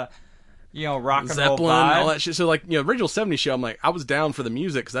 sort of, rock and roll Zeppelin, vibe. all that shit. So like, original 70s show, I'm like, I was down for the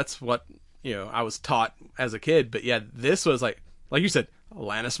music because that's what, I was taught as a kid. But yeah, this was like you said,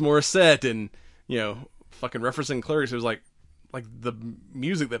 Alanis Morissette and, fucking referencing Clerks. It was like the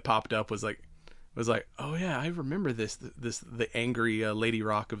music that popped up was like, oh yeah, I remember the angry lady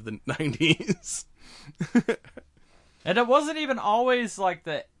rock of the 90s. And it wasn't even always like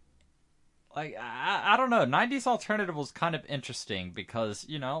the, like, I don't know, 90s alternative was kind of interesting because,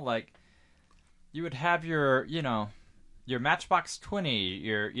 like, you would have your Matchbox 20,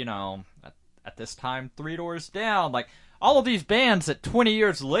 your, at this time, Three Doors Down, like, all of these bands that 20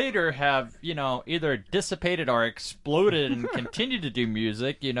 years later have, either dissipated or exploded and continue to do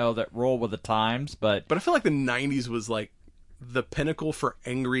music, that roll with the times, but But I feel like the 90s was like the pinnacle for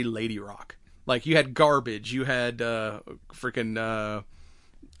angry lady rock. Like you had Garbage, you had freaking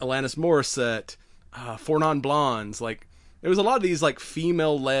Alanis Morissette, Four Non Blondes. Like, there was a lot of these like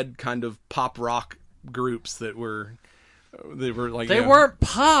female-led kind of pop rock groups that were like They weren't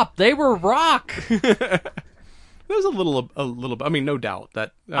pop. They were rock. There's a little. I mean, no doubt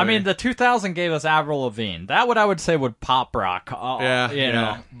that. I mean, the 2000 gave us Avril Lavigne. That what I would say would pop rock. You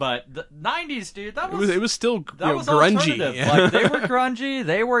know. But the 90s, dude, it was still that was grungy. Yeah. Like they were grungy.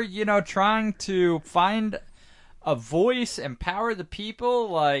 They were trying to find a voice, empower the people.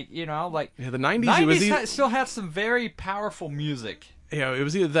 Like the 90s. Still had some very powerful music. Yeah, it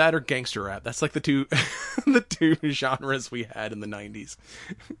was either that or gangster rap. That's like the two genres we had in the 90s.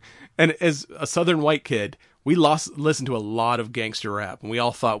 And as a southern white kid, we listened to a lot of gangster rap, and we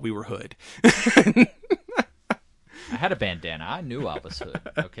all thought we were hood. I had a bandana. I knew I was hood.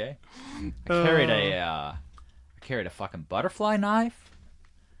 Okay, I carried a fucking butterfly knife.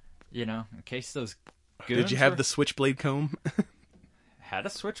 In case those goons. Did you have the switchblade comb? Had a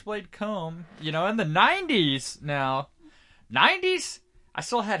switchblade comb. In the 90s now. 90s, I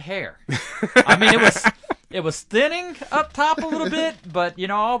still had hair. I mean, it was thinning up top a little bit, but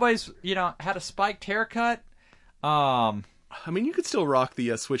always had a spiked haircut. I mean, you could still rock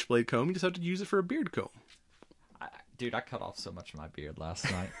the switchblade comb. You just have to use it for a beard comb. Dude, I cut off so much of my beard last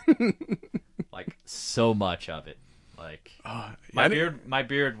night. Like so much of it. Like my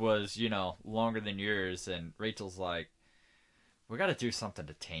beard was longer than yours, and Rachel's like, we got to do something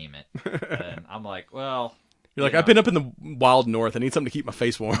to tame it. And I'm like, well. You're like, I've been up in the wild north. I need something to keep my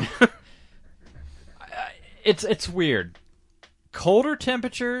face warm. It's weird. Colder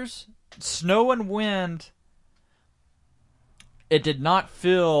temperatures, snow and wind. It did not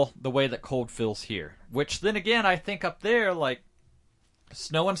feel the way that cold feels here. Which then again, I think up there, like,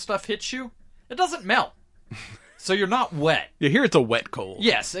 snow and stuff hits you, it doesn't melt. So you're not wet. Yeah, here it's a wet cold.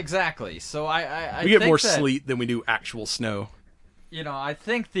 Yes, exactly. So I we get more sleet than we do actual snow. I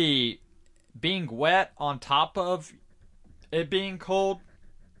think the being wet on top of it being cold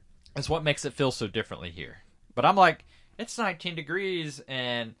is what makes it feel so differently here. But I'm like, it's 19 degrees,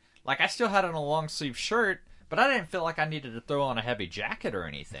 and like I still had on a long sleeve shirt, but I didn't feel like I needed to throw on a heavy jacket or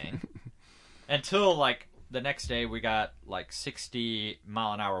anything. Until like the next day we got like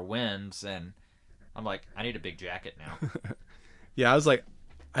 60-mile-an-hour winds, and I'm like, I need a big jacket now. Yeah, I was like,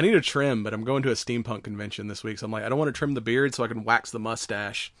 I need a trim, but I'm going to a steampunk convention this week, so I'm like, I don't want to trim the beard so I can wax the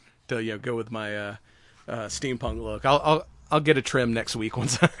mustache to go with my steampunk look. I'll get a trim next week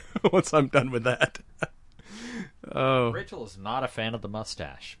once I'm done with that. Oh, Rachel is not a fan of the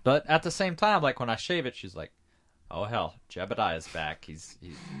mustache, but at the same time, like when I shave it, she's like, "Oh hell, Jebediah's back." He's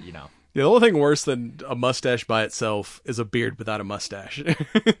Yeah, the only thing worse than a mustache by itself is a beard without a mustache.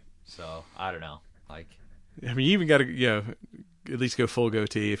 So I don't know. Like, I mean, you even got to at least go full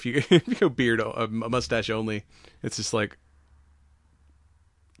goatee. If you go beard, a mustache only, it's just like,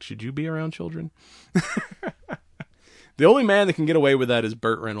 should you be around children? The only man that can get away with that is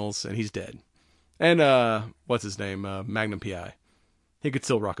Burt Reynolds, and he's dead. And what's his name? Magnum P.I. He could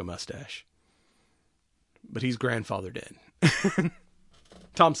still rock a mustache, but he's grandfathered in.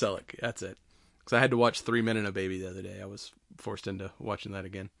 Tom Selleck, that's it. Because I had to watch 3 Men and a Baby the other day. I was forced into watching that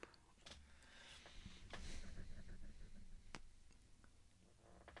again.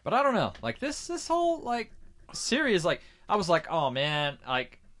 But I don't know. Like this whole like series, like I was like, oh man,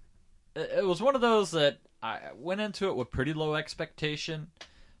 like it was one of those that I went into it with pretty low expectation,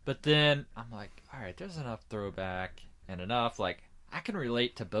 but then I'm like, all right, there's enough throwback and enough like I can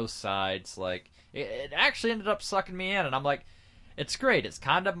relate to both sides. Like it actually ended up sucking me in, and I'm like, it's great. It's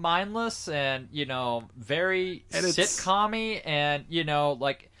kind of mindless and very sitcom-y, and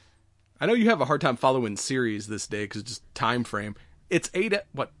like. I know you have a hard time following series this day because just time frame. It's 8.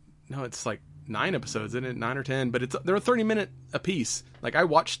 No, it's like 9 episodes, isn't it? 9 or 10, but they're a 30-minute a piece. Like I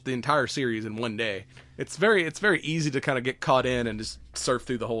watched the entire series in one day. It's very easy to kind of get caught in and just surf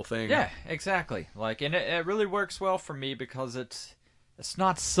through the whole thing. Yeah, exactly. Like, and it really works well for me because it's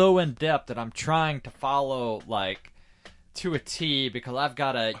not so in depth that I'm trying to follow like to a T because I've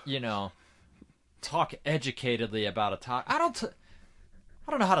got to talk educatedly about a topic. I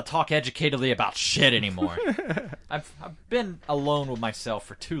don't know how to talk educatedly about shit anymore. I've been alone with myself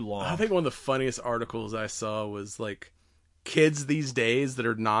for too long. I think one of the funniest articles I saw was like kids these days that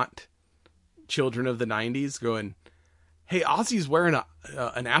are not children of the 90s going, "Hey, Ozzy's wearing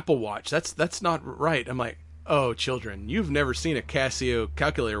an Apple Watch. That's not right." I'm like, "Oh, children, you've never seen a Casio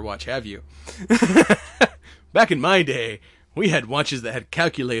calculator watch, have you?" Back in my day, we had watches that had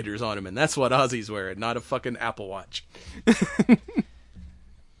calculators on them, and that's what Ozzy's wearing, not a fucking Apple Watch.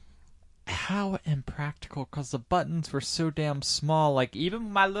 How impractical, because the buttons were so damn small. Like,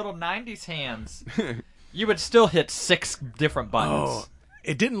 even my little 90s hands, you would still hit 6 different buttons. Oh,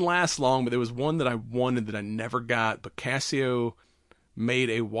 It didn't last long, but there was one that I wanted that I never got. But Casio made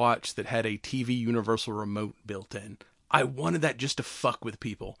a watch that had a TV universal remote built in. I wanted that just to fuck with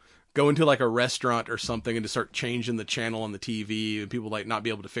people. Go into like a restaurant or something and to start changing the channel on the TV and people like not be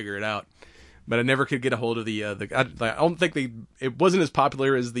able to figure it out. But I never could get a hold of I don't think it wasn't as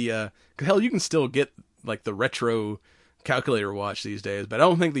popular as hell, you can still get like the retro calculator watch these days, but I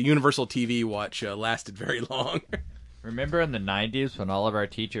don't think the universal TV watch lasted very long. Remember in the 90s when all of our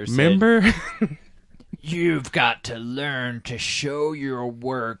teachers Remember? said, you've got to learn to show your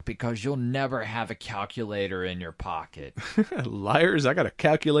work because you'll never have a calculator in your pocket. Liars, I got a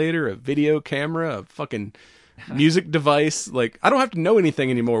calculator, a video camera, a fucking music device. Like, I don't have to know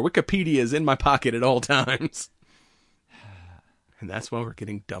anything anymore. Wikipedia is in my pocket at all times. And that's why we're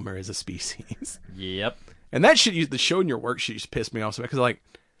getting dumber as a species. Yep. And that shit, the showing your work shit used to piss me off so bad, because like,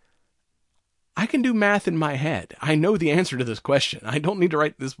 I can do math in my head. I know the answer to this question. I don't need to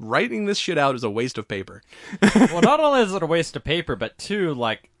write this. Writing this shit out is a waste of paper. Well, not only is it a waste of paper, but two,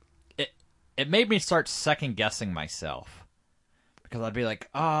 like, it made me start second guessing myself. Because I'd be like,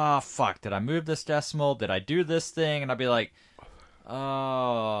 fuck, did I move this decimal? Did I do this thing? And I'd be like,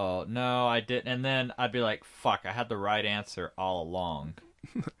 oh, no, I didn't. And then I'd be like, fuck, I had the right answer all along.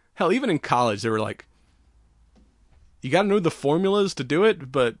 Hell, even in college, they were like, you got to know the formulas to do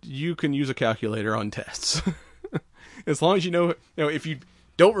it, but you can use a calculator on tests. As long as you know, if you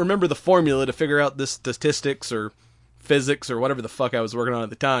don't remember the formula to figure out this statistics or physics or whatever the fuck I was working on at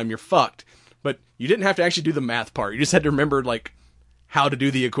the time, you're fucked. But you didn't have to actually do the math part. You just had to remember, like, how to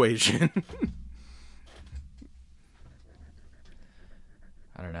do the equation.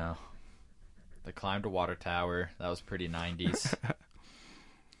 I don't know. The climb to water tower, that was pretty 90s.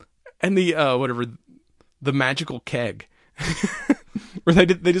 And the, the magical keg. Where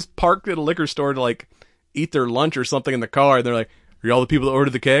they just parked at a liquor store to, like, eat their lunch or something in the car, and they're like, are you all the people that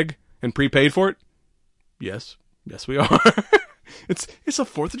ordered the keg and prepaid for it? Yes, we are. It's a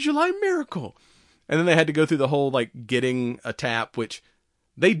 4th of July miracle. And then they had to go through the whole, like, getting a tap, which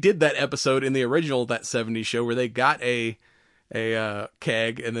they did that episode in the original That 70s Show where they got a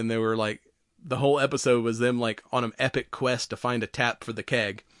keg, and then they were like, the whole episode was them, like, on an epic quest to find a tap for the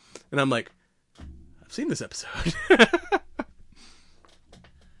keg. And I'm like, I've seen this episode.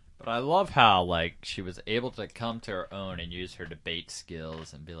 But I love how, like, she was able to come to her own and use her debate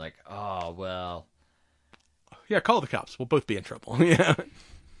skills and be like, oh, well. Yeah, call the cops. We'll both be in trouble. Yeah.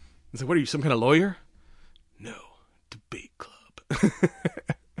 It's like, what are you, some kind of lawyer? No, debate club.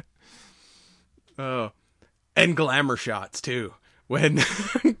 Oh, and glamour shots, too. When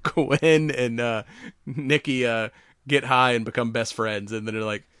Gwen and Nikki get high and become best friends, and then they're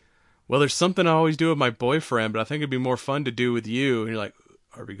like, well, there's something I always do with my boyfriend, but I think it'd be more fun to do with you. And you're like,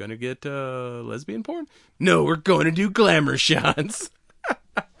 are we going to get lesbian porn? No, we're going to do glamour shots.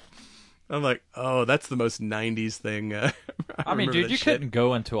 I'm like, oh, that's the most 90s thing. I mean, dude, you couldn't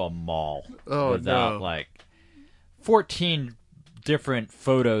go into a mall without, like, 14 different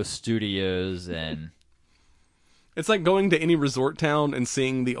photo studios and... It's like going to any resort town and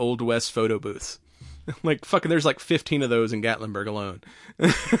seeing the Old West photo booths. Like, fucking, there's like 15 of those in Gatlinburg alone.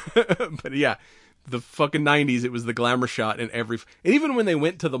 But yeah, the fucking 90s, it was the glamour shot in every... And even when they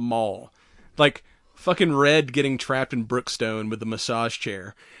went to the mall, like, fucking Red getting trapped in Brookstone with the massage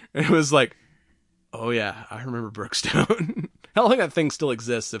chair. And it was like, oh yeah, I remember Brookstone. Hell, I think that thing still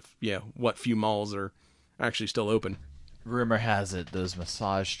exists if, what few malls are actually still open. Rumor has it those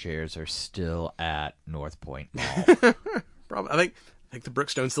massage chairs are still at North Point Mall. Probably. I think the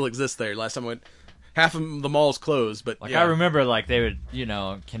Brookstone still exists there. Last time I went, half of the mall's closed, but like, yeah. I remember, like, they would,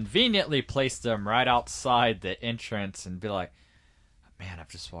 conveniently place them right outside the entrance and be like, man, I've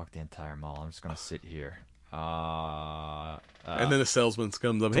just walked the entire mall. I'm just going to sit here. And then the salesman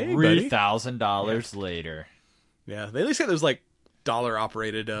comes up, hey, buddy. $3,000 later. Yeah, they at least got those, like,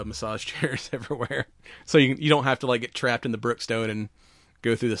 dollar-operated massage chairs everywhere. So you don't have to, like, get trapped in the Brookstone and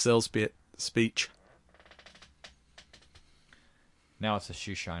go through the sales speech. Now it's the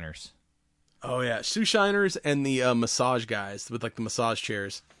shoe shiners. Oh, yeah. Shoe shiners and the massage guys with, like, the massage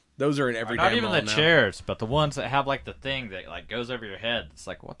chairs. Those are in every damn Not even mall the now. chairs, but the ones that have, like, the thing that, like, goes over your head. It's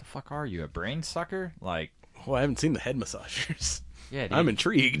like, what the fuck are you, a brain sucker? Like... Well, I haven't seen the head massagers. Yeah, dude. I'm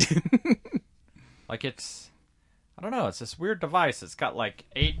intrigued. Like, it's... I don't know, it's this weird device. It's got, like,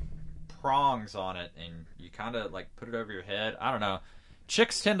 8 prongs on it, and you kind of, like, put it over your head. I don't know.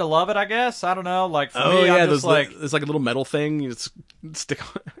 Chicks tend to love it, I guess. I don't know. Like, for me, I'm just like... There's, like, a little metal thing you just stick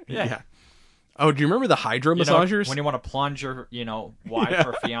on. Yeah. Oh, do you remember the hydro massagers? When you want to plunge your, wife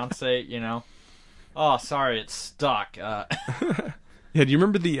or fiance, Oh, sorry, it's stuck. Yeah, do you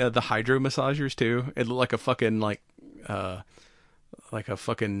remember the hydro massagers, too? It looked like a fucking, like a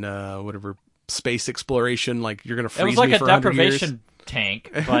fucking whatever space exploration. Like you're gonna It freeze was like me a for 100 years. deprivation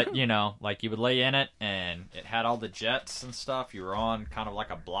tank, but like you would lay in it, and it had all the jets and stuff. You were on kind of like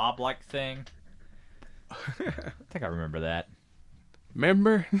a blob-like thing. I think I remember that.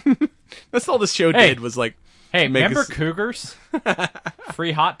 Remember? That's all this show did was like. Hey, make remember us... Cougars?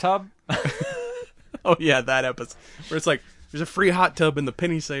 Free hot tub? Oh yeah, that episode where it's like there's a free hot tub in the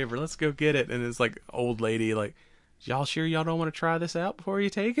penny saver. Let's go get it. And it's like old lady like, y'all sure y'all don't want to try this out before you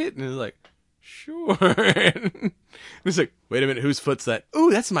take it? And it's like, sure. And it's like, wait a minute, whose foot's that?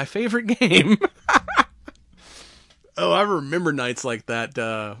 Ooh, that's my favorite game. Oh, I remember nights like that.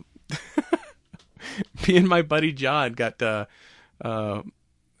 Me and my buddy John got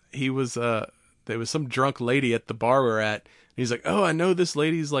there was some drunk lady at the bar we're at. He's like, oh, I know this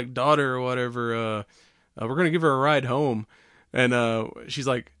lady's like daughter or whatever. We're gonna give her a ride home, and she's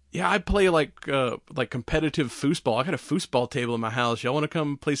like, yeah, I play like competitive foosball. I got a foosball table in my house. Y'all want to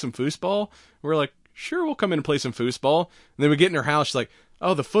come play some foosball? We're like, sure, we'll come in and play some foosball. And then we get in her house. She's like,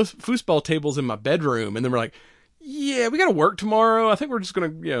 oh, the foosball table's in my bedroom. And then we're like, yeah, we got to work tomorrow. I think we're just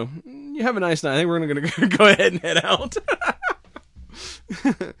gonna, you have a nice night. I think we're gonna go ahead and head out.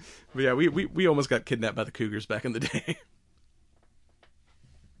 But yeah, we almost got kidnapped by the Cougars back in the day.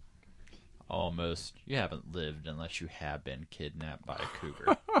 Almost. You haven't lived unless you have been kidnapped by a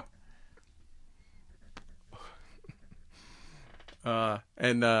cougar.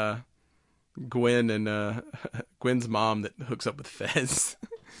 And Gwen and Gwen's mom that hooks up with Fez.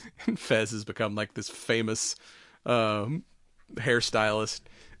 And Fez has become like this famous hairstylist.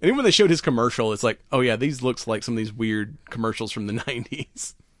 And even when they showed his commercial, it's like, oh yeah, these looks like some of these weird commercials from the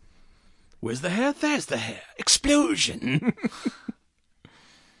 90s. Where's the hair? There's the hair. Explosion.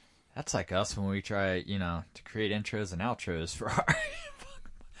 That's like us when we try, to create intros and outros for our...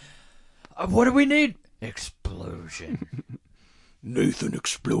 what do we need? Explosion. Nathan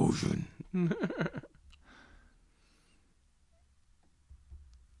Explosion.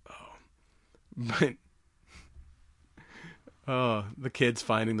 But... oh, the kids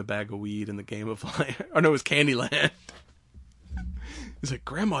finding the bag of weed in the Game of Life. Oh no, it was Candyland. He's like,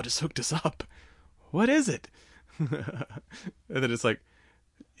 Grandma just hooked us up. What is it? And then it's like,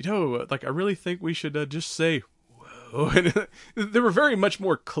 I really think we should just say, whoa. And they were very much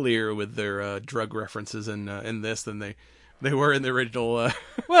more clear with their drug references in this than they were in the original.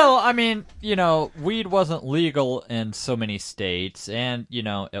 Well, I mean, weed wasn't legal in so many states, and,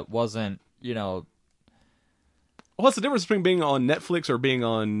 it wasn't, Well, what's the difference between being on Netflix or being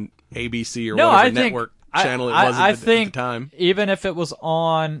on ABC or whatever network channel it was at the time? Even if it was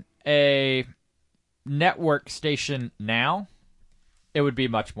on a network station now, it would be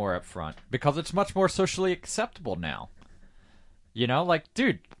much more upfront because it's much more socially acceptable now.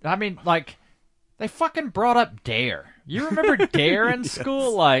 Dude, I mean, they fucking brought up Dare. You remember Dare in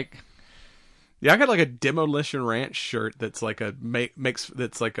school? Yeah, I got like a Demolition Ranch shirt that's like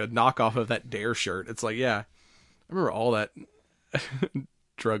that's like a knockoff of that Dare shirt. It's like, yeah, I remember all that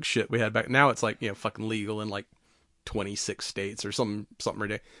drug shit we had back. Now it's like, fucking legal in like 26 states or something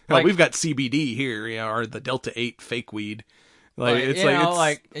ridiculous. Hell, we've got CBD here, or the Delta 8 fake weed.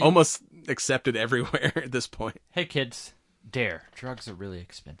 It's almost accepted everywhere at this point. Hey kids, Dare. Drugs are really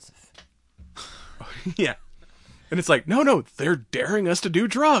expensive. Yeah. And it's like, no, they're daring us to do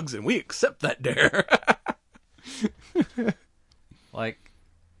drugs, and we accept that dare.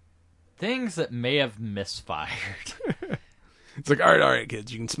 Things that may have misfired. It's like, all right,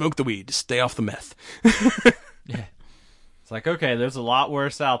 kids, you can smoke the weed, just stay off the meth. Yeah. It's like, okay, there's a lot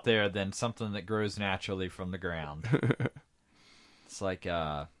worse out there than something that grows naturally from the ground. It's like,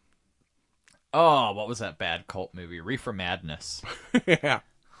 what was that bad cult movie? Reefer Madness. Yeah.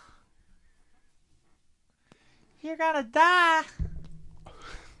 You're gonna die.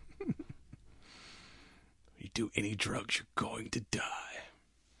 You do any drugs, you're going to die.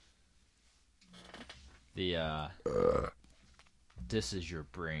 This is your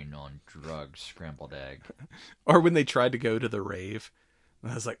brain on drugs, scrambled egg. Or when they tried to go to the rave.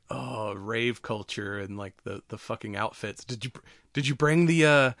 I was like, oh, rave culture and like the fucking outfits. Did you bring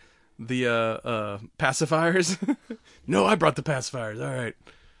the pacifiers? No, I brought the pacifiers. All right.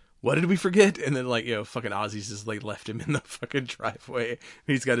 What did we forget? And then fucking Ozzy's just like left him in the fucking driveway.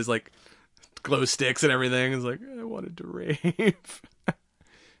 He's got his like glow sticks and everything. It's like, I wanted to rave.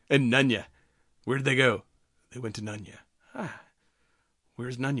 And Nunya. Where did they go? They went to Nunya.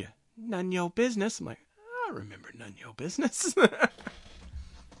 Where's Nunya? None your business. I'm like, I remember none your business.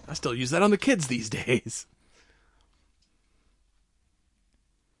 I still use that on the kids these days.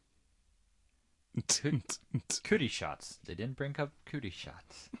 Cootie shots. They didn't bring up cootie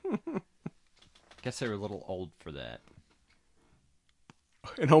shots. Guess they were a little old for that.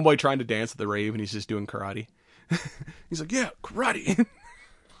 And homeboy trying to dance at the rave, and he's just doing karate. He's like, yeah, karate.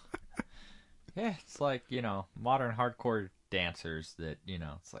 Yeah, it's like, modern hardcore dancers that,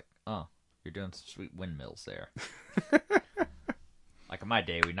 it's like, oh, you're doing some sweet windmills there. Like in my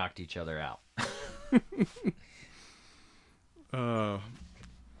day, we knocked each other out.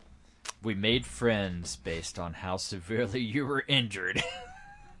 We made friends based on how severely you were injured.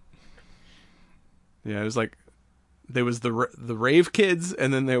 Yeah, it was like, there was the rave kids,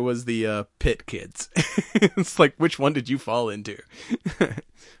 and then there was the pit kids. It's like, which one did you fall into?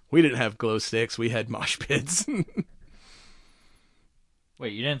 We didn't have glow sticks. We had mosh pits.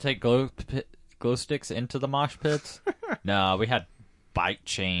 Wait, you didn't take glow sticks into the mosh pits? No, we had bike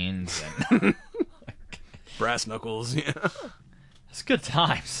chains and brass knuckles. Yeah, it's good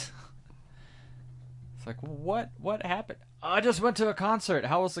times. It's like, what happened? Oh, I just went to a concert.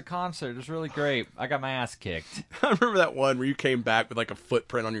 How was the concert? It was really great. I got my ass kicked. I remember that one where you came back with like a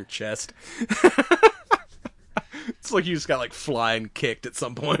footprint on your chest. It's like you just got like flying kicked at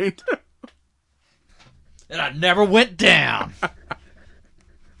some point. And I never went down.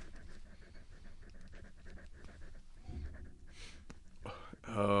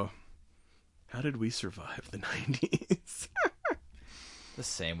 How did we survive the 90s? The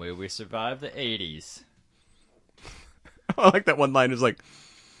same way we survived the 80s. I like that one line. It's like,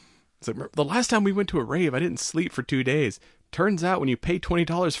 the last time we went to a rave, I didn't sleep for 2 days. Turns out when you pay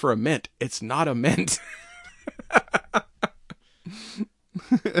 $20 for a mint, it's not a mint.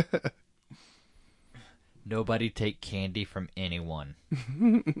 Nobody take candy from anyone.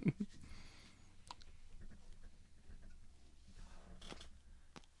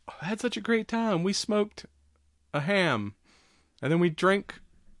 I had such a great time. We smoked a ham, and then we drank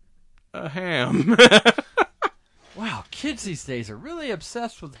a ham. Wow, kids these days are really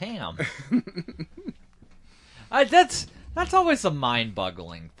obsessed with ham. That's always a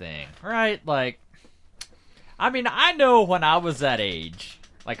mind-boggling thing, right? Like, I mean, I know when I was that age,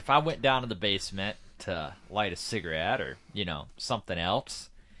 like if I went down to the basement to light a cigarette or, something else,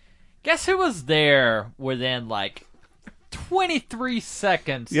 guess who was there within like 23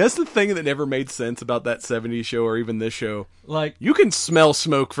 seconds? Yeah, that's the thing that never made sense about that 70s show or even this show. Like, you can smell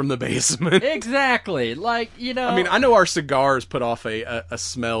smoke from the basement. Exactly. Like, I mean, I know our cigars put off a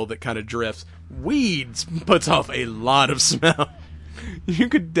smell that kind of drifts. Weeds puts off a lot of smell. You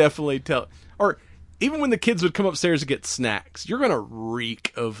could definitely tell. Or even when the kids would come upstairs to get snacks, you're going to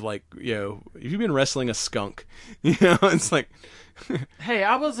reek of, like, if you've been wrestling a skunk, it's like... Hey,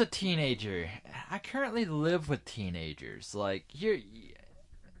 I was a teenager. I currently live with teenagers. Like, you're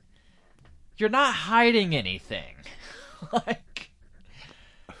not hiding anything. Like,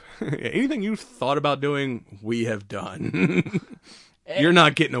 anything you thought about doing, we have done. You're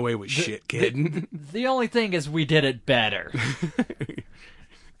not getting away with shit, kid. The only thing is we did it better.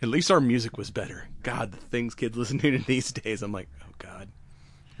 At least our music was better. God, the things kids listen to these days, I'm like, oh God,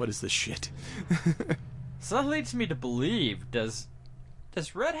 what is this shit? So that leads me to believe, does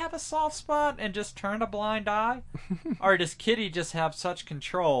Red have a soft spot and just turn a blind eye? Or does Kitty just have such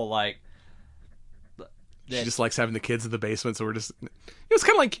control, like... She just likes having the kids in the basement, so we're just... It's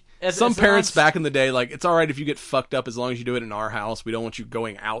kind of like some parents back in the day, like, it's alright if you get fucked up as long as you do it in our house. We don't want you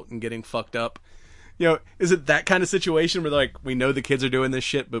going out and getting fucked up. Is it that kind of situation where, like, we know the kids are doing this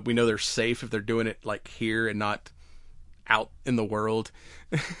shit, but we know they're safe if they're doing it, like, here and not out in the world?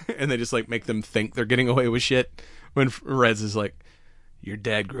 And they just, like, make them think they're getting away with shit? When Reds is like, your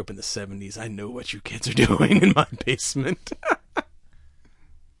dad grew up in the 70s. I know what you kids are doing in my basement.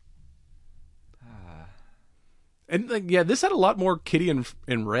 And like, yeah, this had a lot more Kitty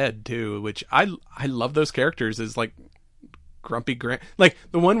and Red too, which I love those characters as like grumpy like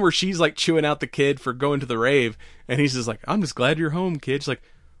the one where she's like chewing out the kid for going to the rave, and he's just like, I'm just glad you're home, kid. She's like,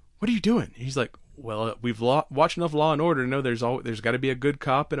 what are you doing? And he's like, well, we've watched enough Law and Order to know there's got to be a good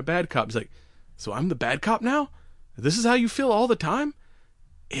cop and a bad cop. He's like, so I'm the bad cop now? This is how you feel all the time?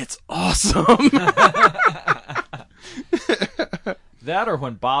 It's awesome. That or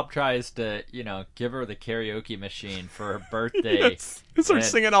when Bob tries to, give her the karaoke machine for her birthday. Yes. He starts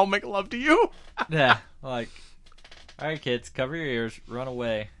singing I'll Make Love to You. Yeah, like, all right, kids, cover your ears, run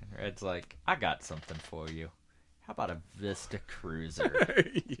away. Red's like, I got something for you. How about a Vista Cruiser?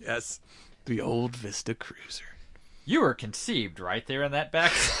 Yes, the old Vista Cruiser. You were conceived right there in that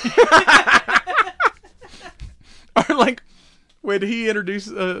back seat. Or like, when he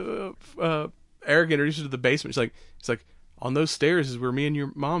introduced, Eric introduced her to the basement, he's like, on those stairs is where me and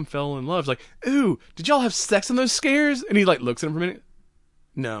your mom fell in love. It's like, ooh, did y'all have sex on those stairs? And he like looks at him for a minute.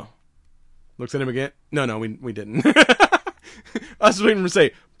 No. Looks at him again. No, we didn't. I was waiting for him to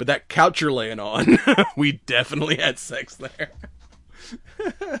say, but that couch you're laying on, we definitely had sex there.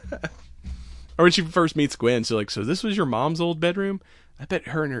 Or when she first meets Gwen, so like, so this was your mom's old bedroom? I bet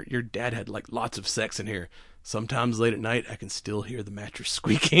her and your dad had like lots of sex in here. Sometimes late at night, I can still hear the mattress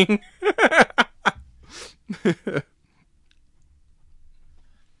squeaking. It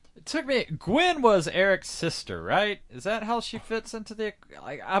took me. Gwen was Eric's sister, right? Is that how she fits into the?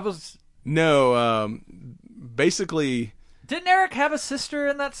 I was. No, basically. Didn't Eric have a sister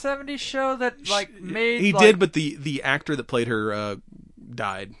in that '70s show that like made? He did, but the actor that played her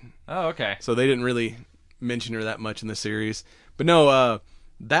died. Oh, okay. So they didn't really mention her that much in the series. But no,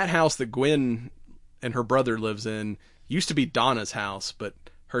 that house that Gwen and her brother lives in used to be Donna's house, but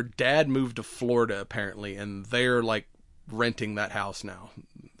her dad moved to Florida apparently, and they're like renting that house now.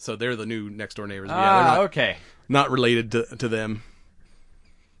 So they're the new next door neighbors. But yeah, they're not, okay. Not related to them.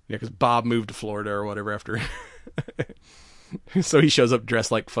 Yeah, because Bob moved to Florida or whatever after. So he shows up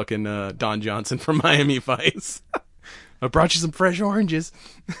dressed like fucking Don Johnson from Miami Vice. I brought you some fresh oranges.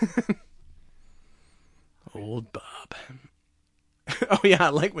 Old Bob. Oh yeah, I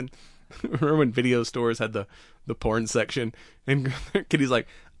like remember when video stores had the porn section, and Kitty's like,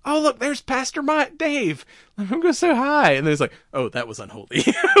 "Oh look, there's Pastor Dave. I'm gonna say hi," and then it's like, "Oh, that was unholy."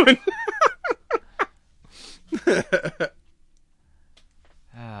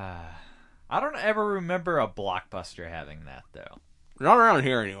 I don't ever remember a Blockbuster having that though. Not around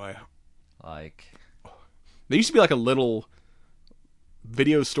here anyway. Like, there used to be like a little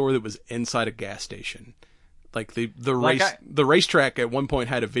video store that was inside a gas station. Like the racetrack at one point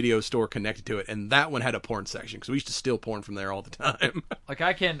had a video store connected to it, and that one had a porn section because we used to steal porn from there all the time. like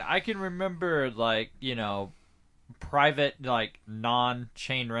I can remember like, you know, private like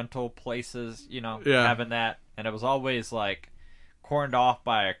non-chain rental places, you know, having that, and it was always like corned off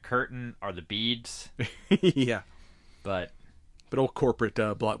by a curtain or the beads. Yeah, but old corporate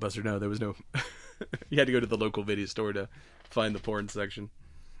Blockbuster, no, there was no. You had to go to the local video store to find the porn section.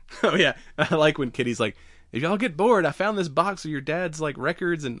 Oh yeah, I like when Kitty's like, "If y'all get bored, I found this box of your dad's like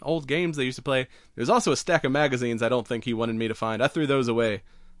records and old games they used to play. There's also a stack of magazines I don't think he wanted me to find. I threw those away.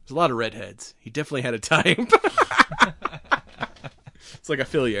 There's a lot of redheads. He definitely had a type." It's like, I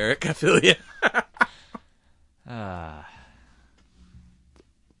feel you, Eric. I feel you.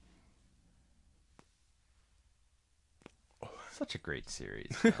 Such a great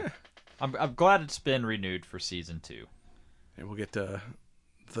series. I'm glad it's been renewed for season 2. And we'll get to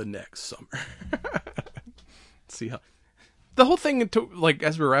the next summer. See how the whole thing, like,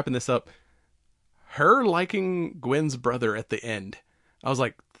 as we're wrapping this up, her liking Gwen's brother at the end, I was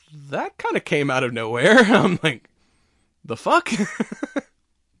like, that kind of came out of nowhere. I'm like, the fuck?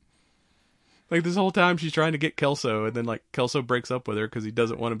 Like, this whole time she's trying to get Kelso, and then like Kelso breaks up with her because he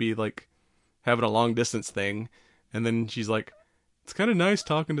doesn't want to be like having a long distance thing, and then she's like, it's kind of nice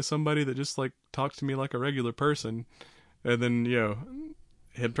talking to somebody that just like talks to me like a regular person. And then, you know,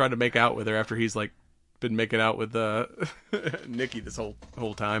 him trying to make out with her after he's like been making out with Nikki this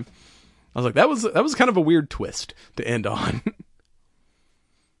whole time. I was like, that was kind of a weird twist to end on.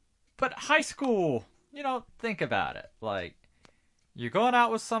 But high school, you know, think about it. Like, you're going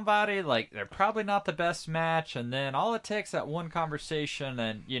out with somebody, like, they're probably not the best match, and then all it takes that one conversation,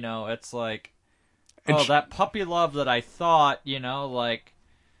 and, you know, it's like, that puppy love that I thought, you know, like,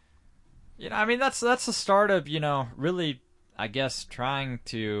 you know, I mean, that's the start of, you know, really, I guess, trying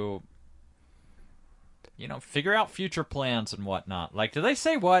to, you know, figure out future plans and whatnot. Like, do they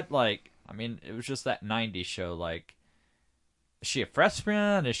say what? Like, I mean, it was just that 90's show. Like, is she a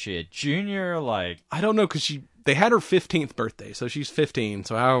freshman? Is she a junior? Like, I don't know, because they had her 15th birthday, so she's 15.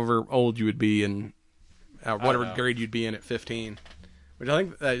 So however old you would be in, whatever grade you'd be in at 15. Which I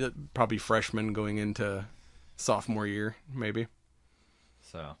think probably freshman going into sophomore year, maybe.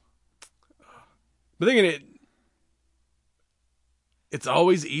 So. But thinking it's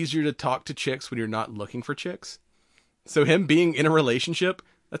always easier to talk to chicks when you're not looking for chicks. So him being in a relationship,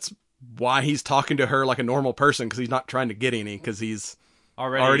 that's why he's talking to her like a normal person, because he's not trying to get any, because he's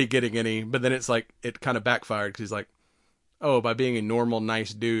already getting any. But then it's like, it kind of backfired, because he's like, oh, by being a normal,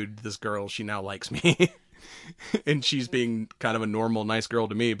 nice dude, this girl, she now likes me. And she's being kind of a normal, nice girl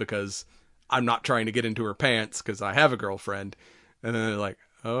to me because I'm not trying to get into her pants because I have a girlfriend. And then they're like,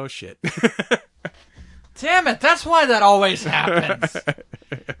 oh, shit. Damn it, that's why that always happens.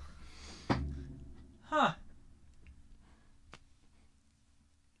 Huh.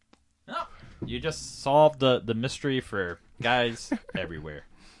 Oh, you just solved the mystery for guys everywhere.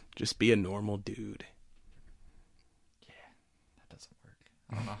 Just be a normal dude. Yeah, that doesn't work.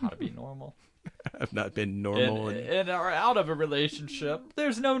 I don't know how to be normal. I've not been normal. In or out of a relationship.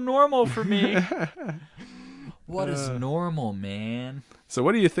 There's no normal for me. What is normal, man? So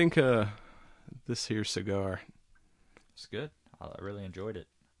what do you think of this here cigar? It's good. I really enjoyed it.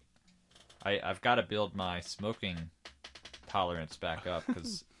 I've got to build my smoking tolerance back up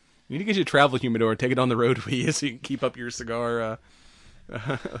because You need to get you a travel humidor and take it on the road with you so you can keep up your cigar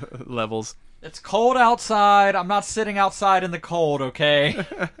levels. it's cold outside. I'm not sitting outside in the cold, okay?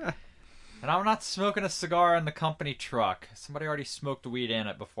 And I'm not smoking a cigar in the company truck. Somebody already smoked weed in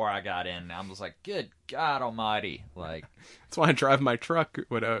it before I got in. I was like, good God almighty. Like, That's why I drive my truck.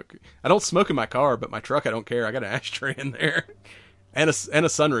 I don't smoke in my car, but my truck I don't care. I got an ashtray in there. And a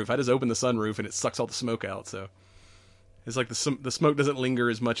sunroof. I just open the sunroof and it sucks all the smoke out, so... It's like the smoke doesn't linger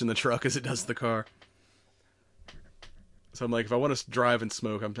as much in the truck as it does the car. So I'm like, if I want to drive and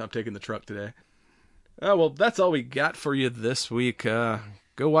smoke, I'm taking the truck today. Oh, well, that's all we got for you this week. Go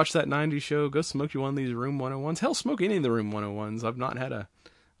watch that 90's show. Go smoke you one of these Room 101s. Hell, smoke any of the Room 101s. I've not had a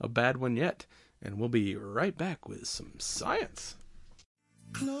bad one yet. And we'll be right back with some science.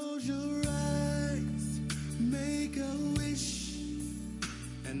 Close your eyes, make a wish,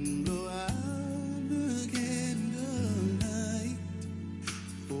 and blow out the candlelight.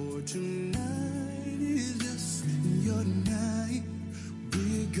 For tonight is just your night.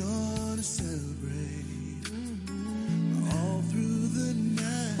 We're gonna celebrate all through the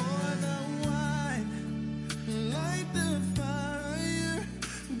night. Pour the wine, light the fire.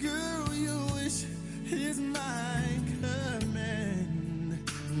 Girl, your wish is my command.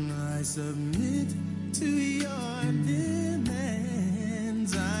 I submit to your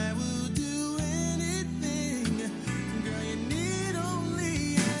demands. I will do anything. Girl, you need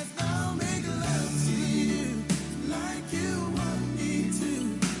only ask. I'll make love to you like you want me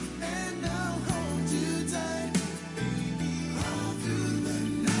to, and I'll hold you tight all through the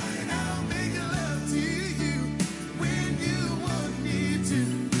night. I'll make love to you when you want me to,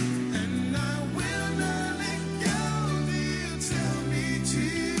 and I will not let go till you tell me to.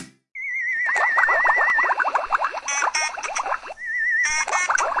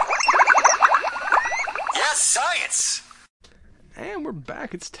 Yes, science! And we're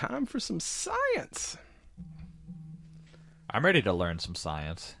back. It's time for some science. I'm ready to learn some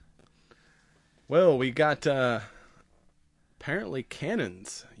science. Well, we got apparently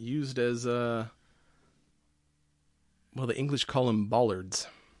cannons used as the English call them bollards.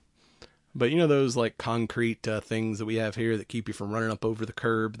 But you know those like concrete things that we have here that keep you from running up over the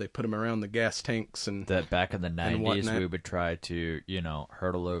curb? They put them around the gas tanks and That back in the 90's whatnot. we would try to,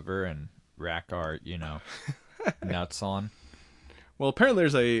 hurtle over and rack our, nuts on. Well, apparently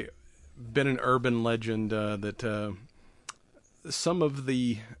there's been an urban legend that some of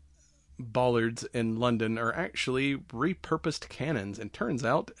the bollards in London are actually repurposed cannons. And turns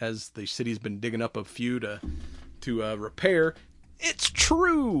out, as the city's been digging up a few to repair, it's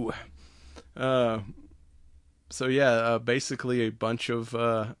true. So yeah, basically a bunch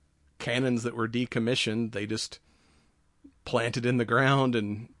of cannons that were decommissioned, they just planted in the ground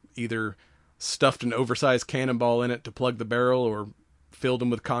and either stuffed an oversized cannonball in it to plug the barrel, or filled them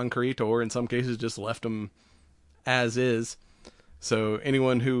with concrete, or in some cases just left them as is. So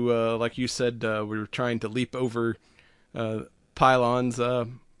anyone who, like you said, we were trying to leap over pylons,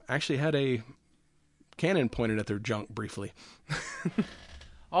 actually had a cannon pointed at their junk briefly.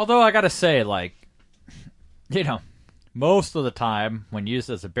 Although I gotta say, most of the time when used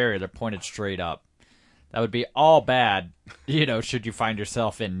as a barrier, they're pointed straight up. That would be all bad, should you find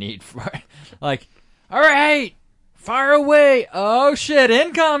yourself in need for it. Like, all right, fire away. Oh, shit,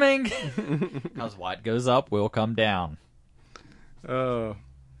 incoming. Because what goes up will come down. Oh.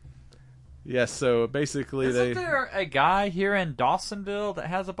 Yes, so basically Isn't there a guy here in Dawsonville that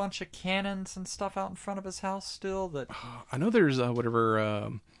has a bunch of cannons and stuff out in front of his house still? That I know there's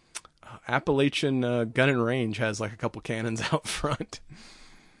Appalachian Gun and Range has like a couple cannons out front.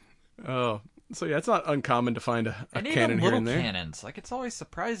 Oh. So yeah, it's not uncommon to find a and cannon even here little and there. cannons. Like, it's always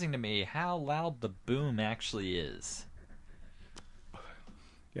surprising to me how loud the boom actually is.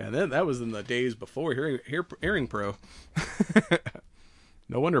 Yeah, that was in the days before Hearing Pro.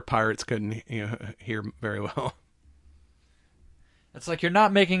 No wonder pirates couldn't hear very well. It's like, you're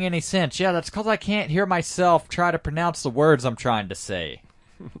not making any sense. Yeah, that's because I can't hear myself try to pronounce the words I'm trying to say.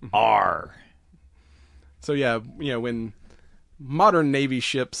 R. So yeah, when modern Navy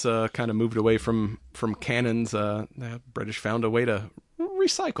ships kind of moved away from cannons, the British found a way to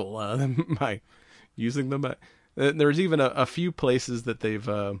recycle them by using them. There's even a few places that they've,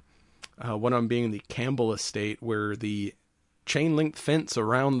 one of them being the Campbell Estate, where the chain link fence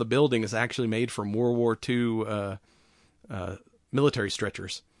around the building is actually made from World War II military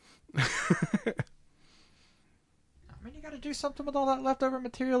stretchers. I mean, you got to do something with all that leftover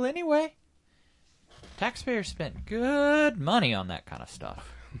material anyway. Taxpayers spent good money on that kind of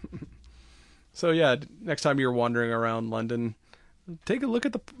stuff. So yeah, next time you're wandering around London, take a look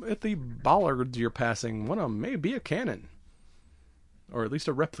at the bollards you're passing. One of them may be a cannon, or at least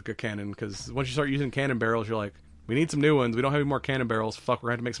a replica cannon. Because once you start using cannon barrels, you're like, we need some new ones. We don't have any more cannon barrels. Fuck, we're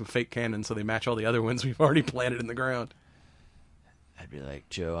gonna have to make some fake cannons so they match all the other ones we've already planted in the ground. I'd be like,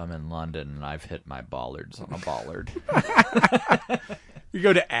 Joe, I'm in London and I've hit my bollards on a bollard. You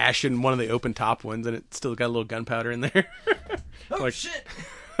go to Ash in one of the open top ones, and it's still got a little gunpowder in there. Oh, shit!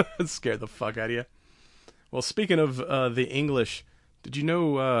 It scared the fuck out of you. Well, speaking of the English, did you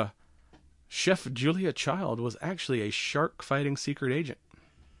know Chef Julia Child was actually a shark-fighting secret agent?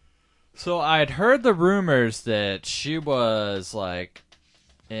 So I'd heard the rumors that she was, like,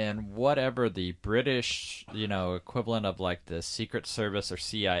 in whatever the British, equivalent of, like, the Secret Service or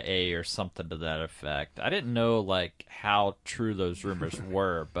CIA or something to that effect. I didn't know, like, how true those rumors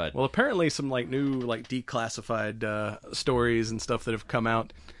were, but... Well, apparently some, like, new, like, declassified stories and stuff that have come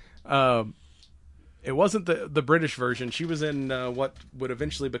out. It wasn't the British version. She was in what would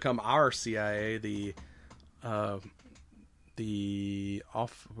eventually become our CIA, the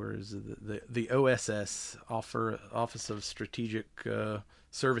OSS, Office of Strategic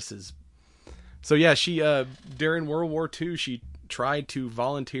Services. So yeah, she during World War II, she tried to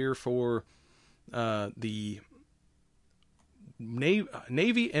volunteer for the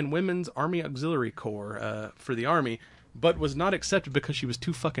Navy and Women's Army Auxiliary Corps for the Army, but was not accepted because she was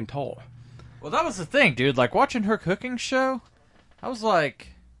too fucking tall. Well, that was the thing, dude. Like, watching her cooking show, I was like,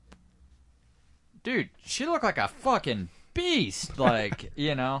 dude, she looked like a fucking beast. Like,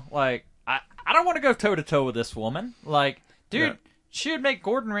 like, I don't want to go toe-to-toe with this woman. Like, dude, yeah. She would make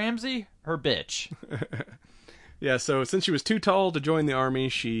Gordon Ramsay her bitch. Yeah, so since she was too tall to join the Army,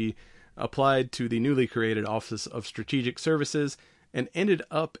 she applied to the newly created Office of Strategic Services and ended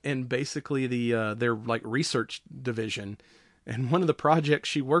up in basically their, like, research division. And one of the projects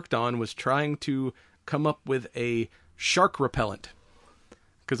she worked on was trying to come up with a shark repellent.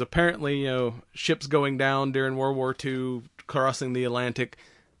 Because apparently, ships going down during World War II, crossing the Atlantic,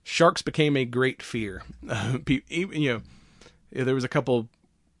 sharks became a great fear. There was a couple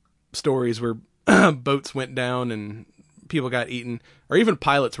stories where boats went down and people got eaten. Or even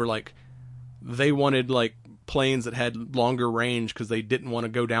pilots were like, they wanted, like, planes that had longer range because they didn't want to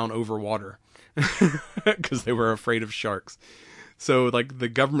go down over water. Because they were afraid of sharks. So, like, the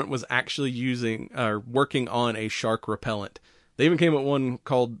government was actually working on a shark repellent. They even came up with one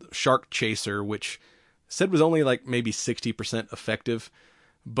called Shark Chaser, which said was only, like, maybe 60% effective.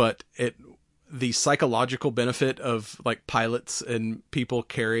 But the psychological benefit of, like, pilots and people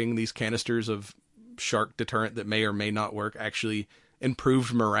carrying these canisters of shark deterrent that may or may not work actually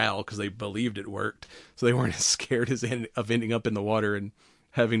improved morale because they believed it worked. So they weren't as scared of ending up in the water and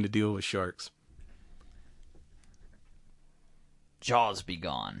having to deal with sharks. Jaws be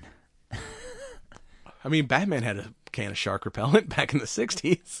gone. I mean, Batman had a can of shark repellent back in the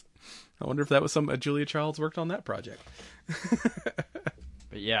 60s. I wonder if that was Julia Childs worked on that project.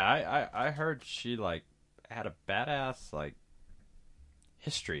 But yeah, I heard she, like, had a badass, like,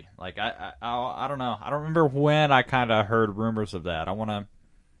 history. Like, I don't know. I don't remember when I kind of heard rumors of that.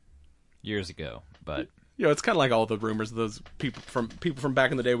 Years ago, but... It's kind of like all the rumors of those people from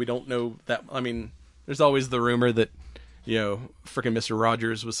back in the day. We don't know that. I mean, there's always the rumor that, frickin' Mr.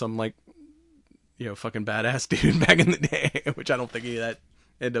 Rogers was some, like, fucking badass dude back in the day, which I don't think any of that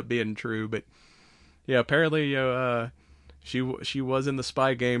ended up being true. But yeah, apparently, she was in the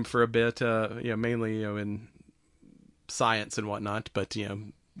spy game for a bit, mainly, in science and whatnot. But,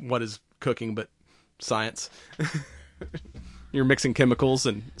 what is cooking but science? You're mixing chemicals,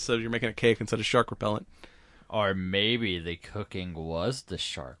 and so you're making a cake instead of shark repellent. Or maybe the cooking was the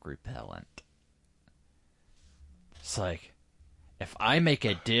shark repellent. It's like, if I make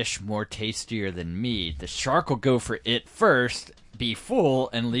a dish more tastier than me, the shark will go for it first, be full,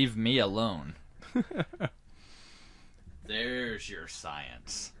 and leave me alone. There's your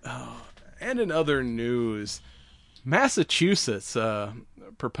science. Oh, and in other news, Massachusetts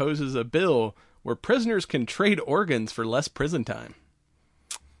proposes a bill where prisoners can trade organs for less prison time.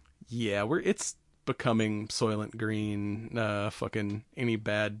 Yeah, it's becoming Soylent Green, fucking any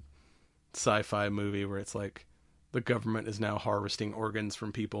bad sci-fi movie where it's like the government is now harvesting organs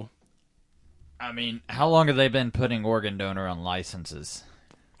from people. I mean, how long have they been putting organ donor on licenses?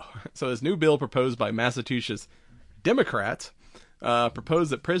 So this new bill proposed by Massachusetts Democrats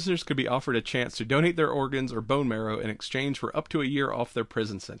proposed that prisoners could be offered a chance to donate their organs or bone marrow in exchange for up to a year off their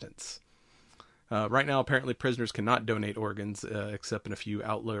prison sentence. Right now, apparently, prisoners cannot donate organs except in a few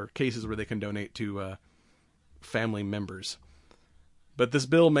outlier cases where they can donate to family members. But this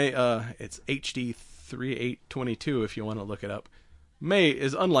bill may, it's HD 3822 if you want to look it up,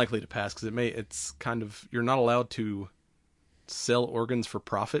 is unlikely to pass because it's kind of, you're not allowed to sell organs for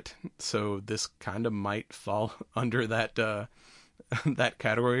profit, so this kind of might fall under that that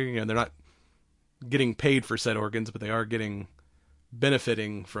category. They're not getting paid for said organs, but they are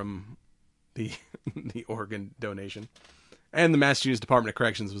benefiting from the the organ donation. And the Massachusetts Department of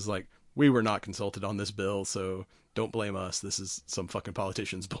Corrections was like, we were not consulted on this bill, so don't blame us. This is some fucking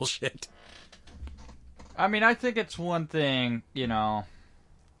politician's bullshit. I mean, I think it's one thing,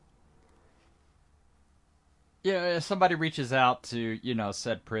 if somebody reaches out to,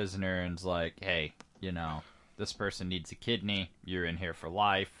 said prisoner and is like, hey, this person needs a kidney. You're in here for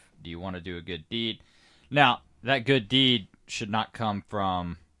life. Do you want to do a good deed? Now, that good deed should not come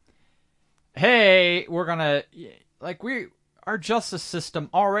from, hey, we're going to, our justice system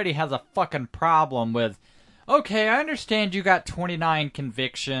already has a fucking problem with, okay, I understand you got 29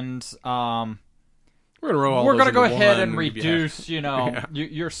 convictions. We're going to go ahead and one. reduce, Yeah.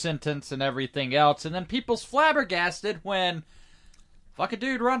 your sentence and everything else. And then people's flabbergasted when fucking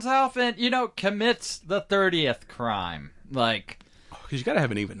dude runs off and, commits the 30th crime. Like, because you got to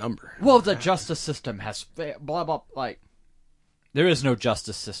have an even number. well, the justice system has blah, blah, there is no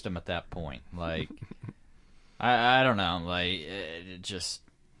justice system at that point. Like, I don't know. Like, it just...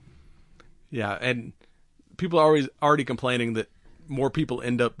 Yeah, and people are already complaining that more people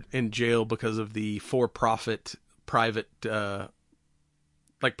end up in jail because of the for-profit private,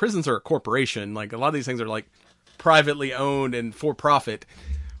 like prisons are a corporation. Like a lot of these things are like privately owned and for-profit.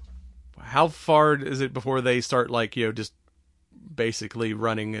 How far is it before they start just basically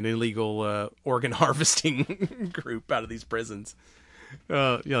running an illegal organ harvesting group out of these prisons?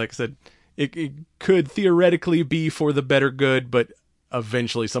 Like I said, it could theoretically be for the better good, but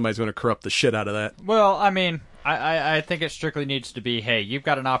eventually somebody's going to corrupt the shit out of that. Well, I mean, I think it strictly needs to be, hey, you've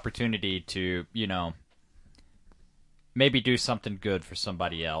got an opportunity to, maybe do something good for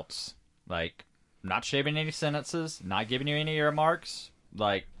somebody else. Like, not shaving any sentences, not giving you any earmarks.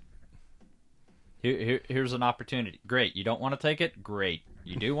 Like, here's an opportunity. Great. You don't want to take it? Great.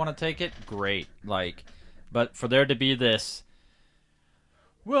 You do want to take it? Great. Like, but for there to be this,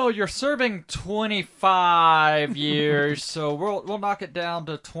 well, you're serving 25 years, so we'll knock it down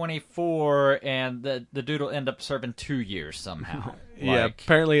to 24, and the dude will end up serving 2 years somehow. Yeah,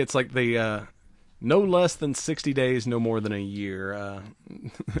 apparently it's like the no less than 60 days, no more than a year,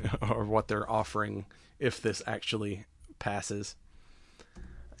 or what they're offering if this actually passes.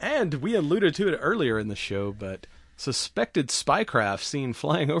 And we alluded to it earlier in the show, but suspected spycraft seen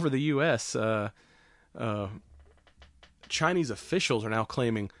flying over the U.S., Chinese officials are now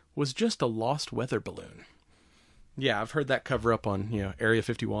claiming was just a lost weather balloon. Yeah, I've heard that cover up on, Area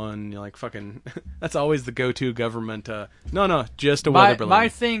 51, fucking, that's always the go-to government, no, just a weather balloon. My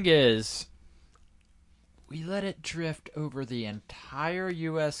thing is, we let it drift over the entire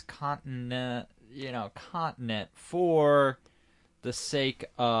U.S. continent, continent for the sake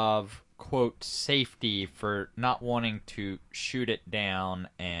of, quote, safety, for not wanting to shoot it down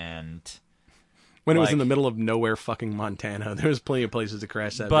and... When it was in the middle of nowhere fucking Montana, there was plenty of places to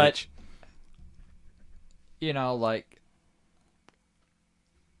crash that bitch.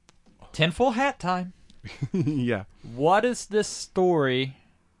 Tinfoil hat time. Yeah. What is this story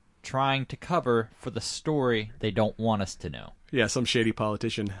trying to cover for the story they don't want us to know? Yeah, some shady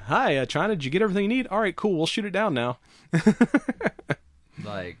politician. Hi, China, did you get everything you need? All right, cool, we'll shoot it down now.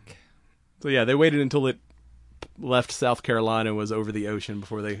 So yeah, they waited until it left South Carolina and was over the ocean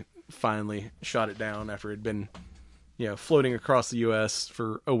before they finally shot it down after it had been, floating across the U.S.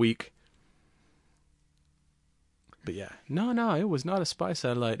 for a week. But yeah, no, it was not a spy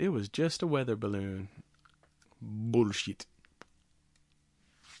satellite. It was just a weather balloon. Bullshit.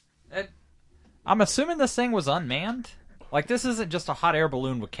 I'm assuming this thing was unmanned? Like, this isn't just a hot air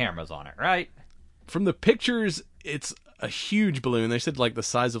balloon with cameras on it, right? From the pictures, it's a huge balloon. They said the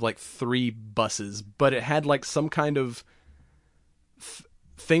size of 3 buses, but it had some kind of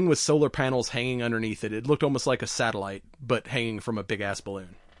thing with solar panels hanging underneath it. It looked almost like a satellite, but hanging from a big ass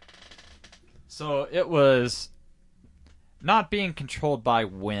balloon. So it was not being controlled by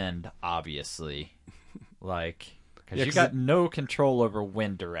wind, obviously. Because you got no control over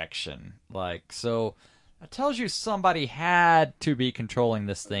wind direction. So that tells you somebody had to be controlling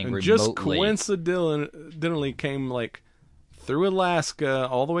this thing remotely. Just coincidentally came through Alaska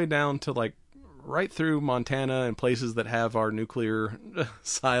all the way down to right through Montana and places that have our nuclear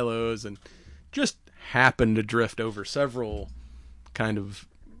silos, and just happened to drift over several kind of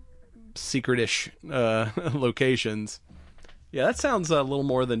secret-ish locations. Yeah, that sounds a little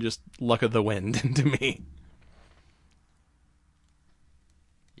more than just luck of the wind to me.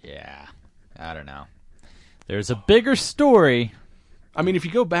 Yeah, I don't know. There's a bigger story. I mean, if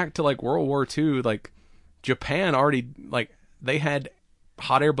you go back to World War II, Japan already they had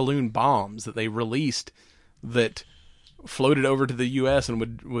hot air balloon bombs that they released that floated over to the U.S. and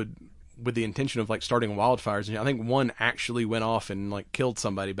would with the intention of like starting wildfires. And I think one actually went off and like killed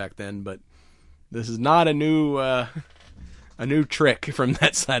somebody back then. But this is not a new trick from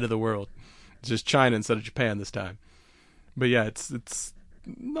that side of the world. It's just China instead of Japan this time. But yeah, it's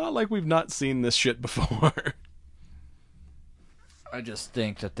not like we've not seen this shit before. I just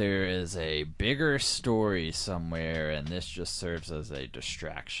think that there is a bigger story somewhere, and this just serves as a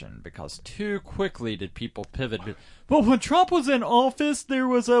distraction, because too quickly did people pivot. Well, when Trump was in office, there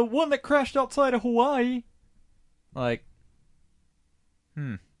was a one that crashed outside of Hawaii. Like,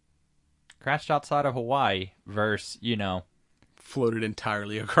 crashed outside of Hawaii versus, Floated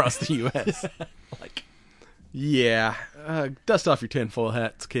entirely across the U.S. like, yeah. Dust off your tinfoil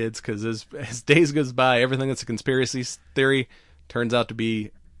hats, kids, because as days goes by, everything that's a conspiracy theory turns out to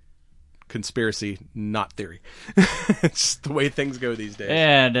be conspiracy, not theory. It's just the way things go these days.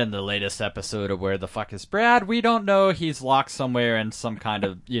 And in the latest episode of Where the Fuck is Brad, we don't know. He's locked somewhere in some kind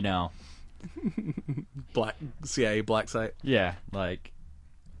of, CIA black site. Yeah, like,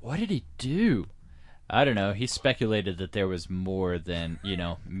 what did he do? I don't know. He speculated that there was more than,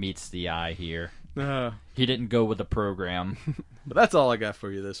 meets the eye here. He didn't go with the program. But that's all I got for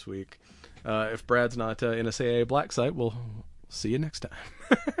you this week. If Brad's not in a CIA black site, we'll see you next time.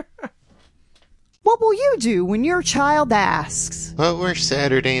 What will you do when your child asks? What were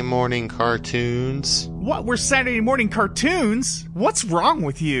Saturday morning cartoons? What were Saturday morning cartoons? What's wrong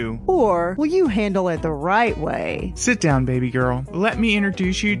with you? Or will you handle it the right way? Sit down, baby girl. Let me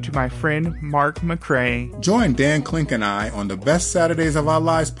introduce you to my friend Mark McCrae. Join Dan Klink and I on the Best Saturdays of Our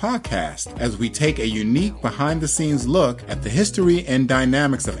Lives podcast as we take a unique behind-the-scenes look at the history and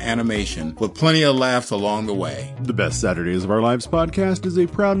dynamics of animation with plenty of laughs along the way. The Best Saturdays of Our Lives podcast is a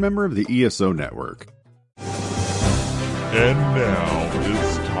proud member of the ESO Network. And now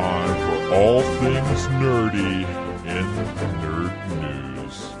it's time for all things nerdy in Nerd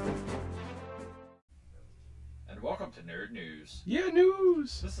News. And welcome to Nerd News. Yeah,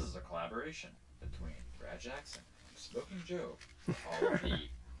 news. This is a collaboration between Brad Jackson and Smoking Joe for all of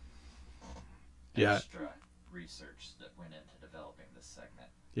the extra research that went into developing this segment.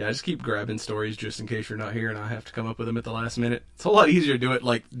 Yeah, I just keep grabbing stories just in case you're not here and I have to come up with them at the last minute. It's a lot easier to do it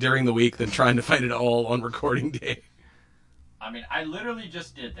like during the week than trying to find it all on recording day. I mean, I literally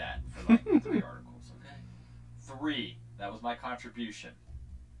just did that for like 3 articles, okay? 3. That was my contribution.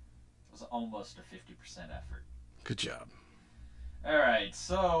 It was almost a 50% effort. Good job. Alright,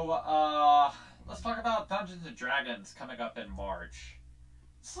 so, let's talk about Dungeons & Dragons coming up in March.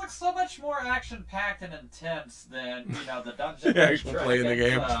 This looks so much more action-packed and intense than, the Dungeons & Dragons. Playing the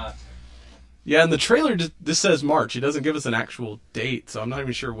game. Yeah, and the trailer just says March. It doesn't give us an actual date, so I'm not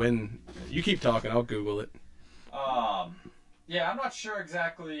even sure when. You keep talking, I'll Google it. Yeah, I'm not sure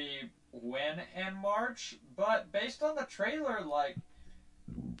exactly when in March, but based on the trailer, like,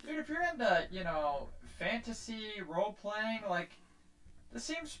 dude, if you're into, fantasy role-playing, like, this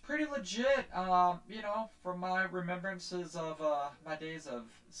seems pretty legit, from my remembrances of, my days of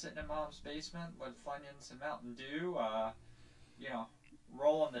sitting in Mom's basement with Funyuns and Mountain Dew,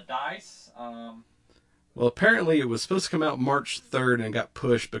 rolling the dice, Well, apparently it was supposed to come out March 3rd and got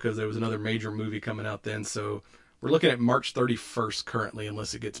pushed because there was another major movie coming out then, so we're looking at March 31st currently,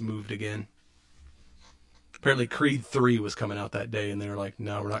 unless it gets moved again. Apparently Creed 3 was coming out that day, and they were like,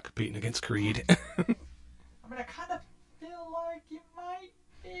 no, we're not competing against Creed. I mean, I kind of feel like you might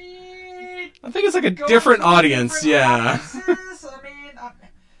be... I think it's like a different audience, yeah. I mean,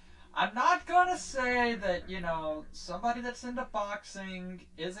 I'm not going to say that, somebody that's into boxing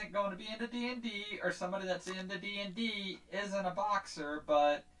isn't going to be into D&D, or somebody that's into D&D isn't a boxer,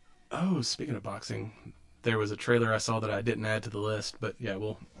 but... Oh, speaking of boxing, there was a trailer I saw that I didn't add to the list, but yeah,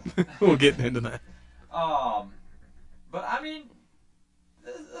 we'll get into that. But I mean,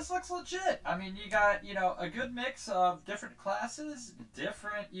 this looks legit. I mean, you got, a good mix of different classes,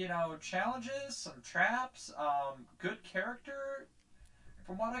 different, challenges, some traps, good character,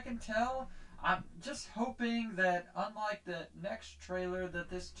 from what I can tell. I'm just hoping that, unlike the next trailer,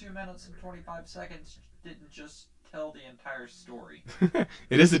 that this 2 minutes and 25 seconds didn't just tell the entire story.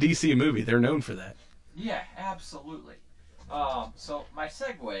 It is a DC movie. They're known for that. Yeah, absolutely. So my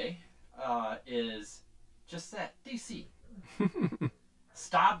segue is just that, DC.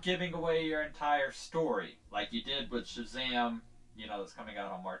 Stop giving away your entire story like you did with Shazam, that's coming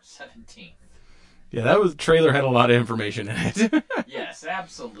out on March 17th. Yeah, that trailer had a lot of information in it. Yes,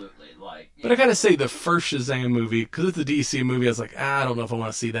 absolutely. But I gotta say, the first Shazam movie, because it's a DC movie, I was like, I don't know if I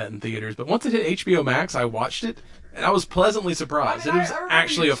want to see that in theaters. But once it hit HBO Max, I watched it, and I was pleasantly surprised. It was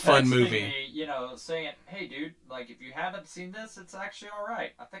actually a fun movie. saying, "Hey, dude, like if you haven't seen this, it's actually all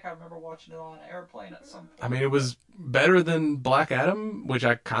right." I think I remember watching it on an airplane at some point. I mean, it was better than Black Adam, which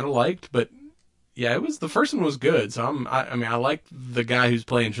I kind of liked, but yeah, the first one was good. So I like the guy who's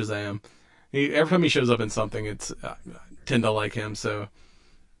playing Shazam. Every time he shows up in something, I tend to like him. So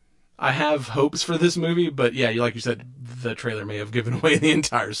I have hopes for this movie, but yeah, like you said, the trailer may have given away the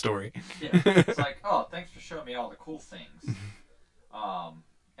entire story. Yeah, it's like, oh, thanks for showing me all the cool things.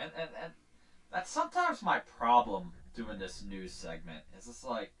 And that's sometimes my problem doing this news segment. Is it's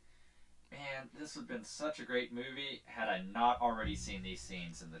like, man, this would have been such a great movie had I not already seen these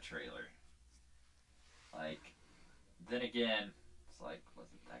scenes in the trailer. Like, then again, it's like, was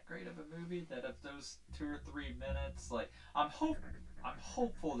it that great of a movie that of those 2 or 3 minutes? Like, I'm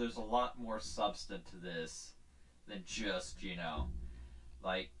hopeful there's a lot more substance to this than just,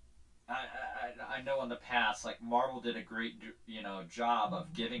 like, I know in the past, like, Marvel did a great, job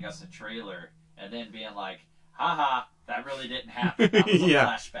of giving us a trailer and then being like, haha, that really didn't happen. That was a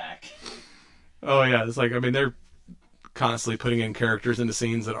flashback. Oh, yeah. It's like, I mean, they're constantly putting in characters into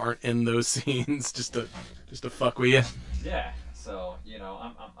scenes that aren't in those scenes just to fuck with you. Yeah. So,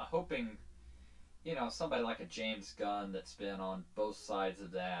 I'm hoping, somebody like a James Gunn that's been on both sides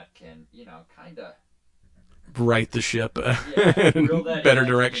of that can, kind of right the ship reel that better in,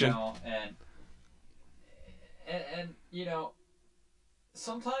 direction. And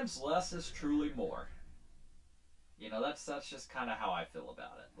sometimes less is truly more. That's just kind of how I feel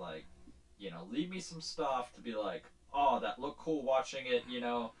about it. Like, leave me some stuff to be like, oh, that looked cool watching it,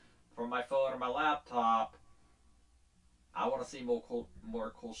 from my phone or my laptop. I want to see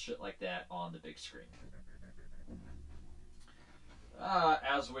more cool shit like that on the big screen.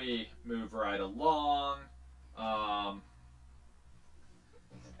 As we move right along, a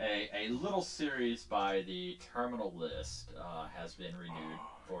little series by the Terminal List has been renewed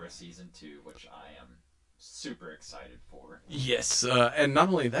for a season 2, which I am super excited for. Yes, and not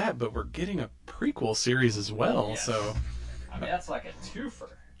only that, but we're getting a prequel series as well. Yes. So, I mean, that's like a twofer.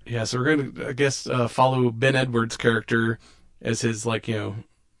 Yeah, so we're going to, I guess, follow Ben Edwards' character as his,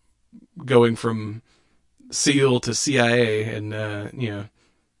 going from SEAL to CIA and, I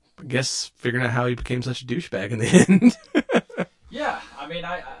guess figuring out how he became such a douchebag in the end. Yeah, I mean,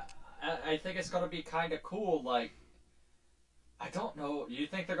 I think it's going to be kind of cool. Like, I don't know. Do you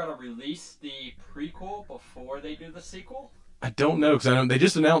think they're going to release the prequel before they do the sequel? I don't know, because they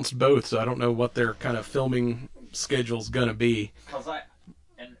just announced both, so I don't know what their kind of filming schedule's going to be. Because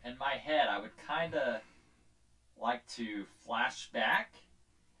in my head, I would kind of like to flash back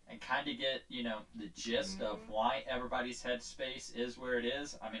and kind of get, the gist of why everybody's headspace is where it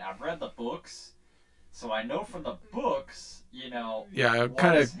is. I mean, I've read the books, so I know from the books, yeah, I what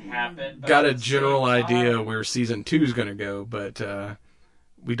kind has of happened. got a general idea where season 2 is going to go, but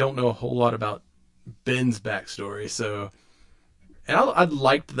we don't know a whole lot about Ben's backstory. So, and I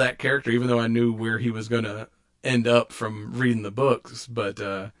liked that character, even though I knew where he was going to end up from reading the books, but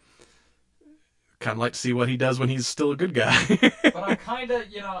kind of like to see what he does when he's still a good guy. But I'm kind of,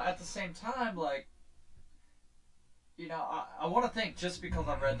 at the same time, like, I want to think just because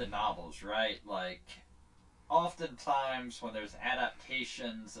I've read the novels, right? Like, oftentimes when there's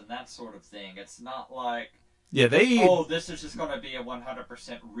adaptations and that sort of thing, it's not like, this is just going to be a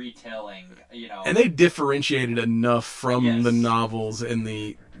 100% retelling, And they differentiated enough from the novels in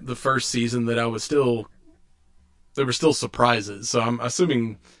the first season that there were still surprises. So I'm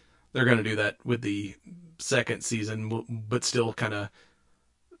assuming they're going to do that with the second season, but still kind of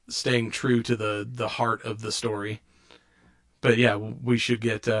staying true to the heart of the story. But yeah, we should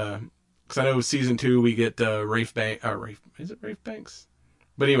get, because I know season 2 we get Rafe Banks?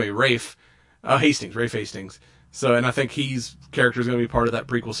 But anyway, Rafe Hastings. So, and I think his character is going to be part of that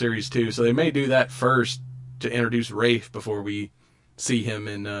prequel series too. So they may do that first to introduce Rafe before we see him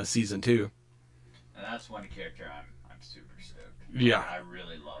in season 2. And that's one character I'm super stoked. Yeah, I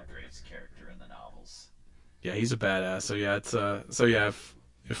really love Rafe's character in the novels. Yeah, he's a badass. So yeah, it's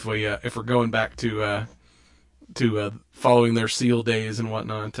if we're going back to following their SEAL days and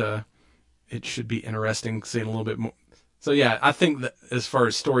whatnot, it should be interesting seeing a little bit more. So yeah, I think that as far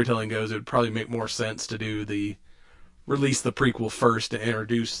as storytelling goes, it would probably make more sense to release the prequel first to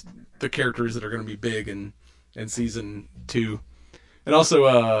introduce the characters that are going to be big in season 2. And also,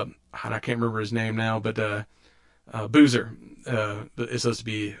 and I can't remember his name now, but Boozer is supposed to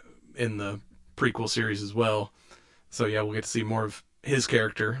be in the prequel series as well. So yeah, we'll get to see more of his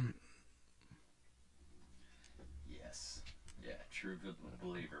character. Yes. Yeah, True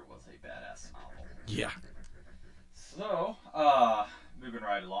Believer was a badass novel. Yeah. So, moving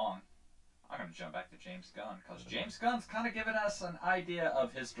right along, I'm going to jump back to James Gunn, because James Gunn's kind of given us an idea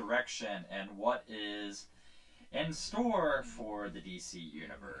of his direction and what is in store for the DC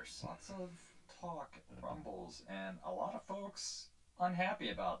universe. Lots of talk, rumbles, and a lot of folks unhappy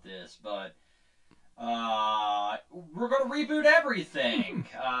about this, but we're going to reboot everything.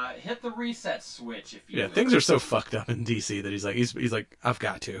 Hit the reset switch, if you will. Things are so fucked up in DC that he's like, I've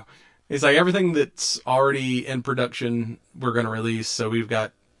got to. He's like, everything that's already in production, we're going to release. So we've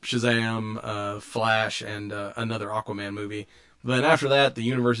got Shazam, Flash, and another Aquaman movie. Then after that, the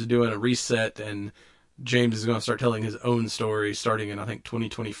universe is doing a reset, and James is going to start telling his own story, starting in, I think,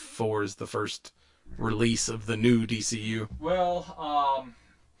 2024 is the first release of the new DCU. Well,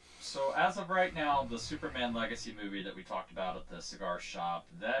 so as of right now, the Superman Legacy movie that we talked about at the Cigar Shop,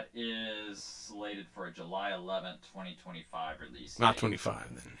 that is slated for a July 11th, 2025 release date. Not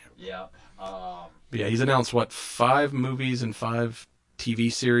 25, then. Yep. But yeah, he's announced, 5 movies and 5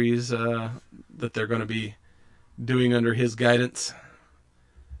 TV series that they're going to be doing under his guidance.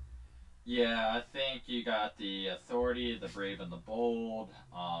 Yeah, I think you got The Authority, The Brave and the Bold.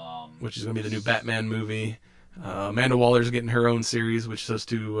 Which is going to be the new Batman movie. Amanda Waller's getting her own series, which is supposed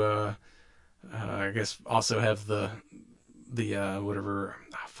to, I guess, also have the whatever.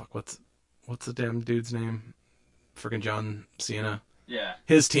 What's the damn dude's name? Freaking John Cena. Yeah.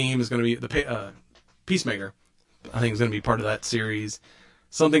 His team is going to be the Peacemaker. I think is going to be part of that series.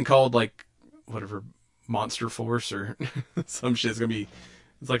 Something called whatever Monster Force or some shit. It's going to be.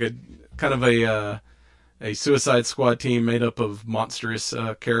 It's like a kind of a Suicide Squad team made up of monstrous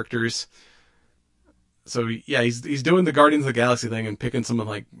characters. So yeah, he's doing the Guardians of the Galaxy thing and picking some of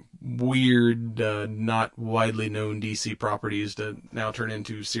weird, not widely known DC properties to now turn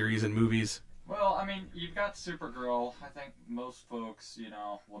into series and movies. Well, I mean, you've got Supergirl. I think most folks,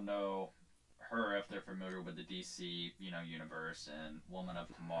 will know her if they're familiar with the DC, universe, and Woman of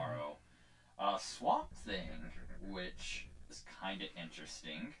Tomorrow. Swamp Thing, which is kind of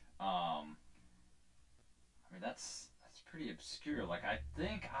interesting. I mean, that's pretty obscure. I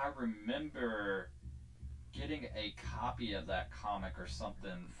think I remember getting a copy of that comic or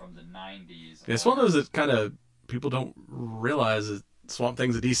something from the 90's. It's one of those that kind of people don't realize that Swamp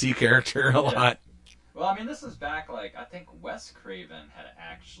Thing's a DC character a lot. Well, I mean, this is back, I think Wes Craven had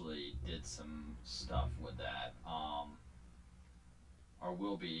actually did some stuff with that, or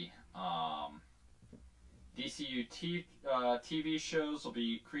will be. DCU TV shows will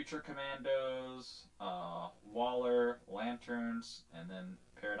be Creature Commandos, Waller, Lanterns, and then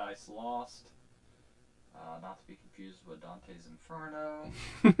Paradise Lost. Not to be confused with Dante's Inferno.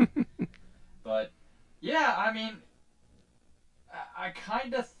 But, yeah, I mean, I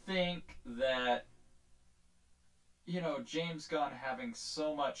kind of think that, James Gunn having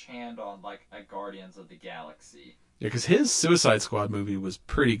so much hand on, a Guardians of the Galaxy. Yeah, because his Suicide Squad movie was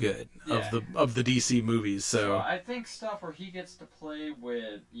pretty good of the DC movies. So I think stuff where he gets to play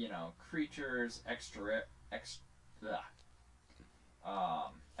with, creatures,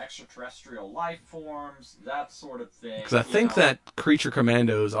 extraterrestrial life forms, that sort of thing. Because I think that Creature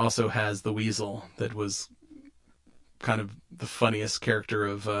Commandos also has the Weasel that was kind of the funniest character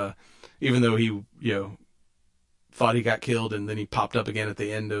of, even though he, thought he got killed and then he popped up again at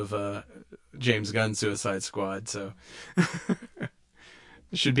the end of James Gunn's Suicide Squad. So it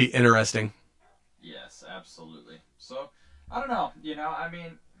should be interesting. Yes, absolutely. So, I don't know. I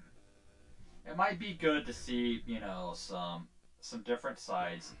mean, it might be good to see, some different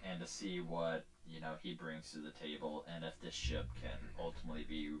sides and to see what, he brings to the table and if this ship can ultimately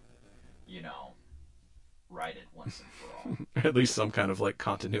be, righted once and for all. At least some kind of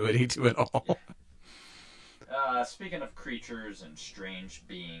continuity to it all. Speaking of creatures and strange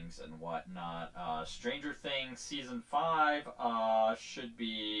beings and whatnot, Stranger Things Season 5 should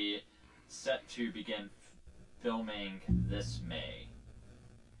be set to begin filming this May.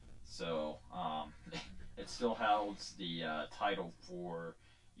 So, it still holds the title for,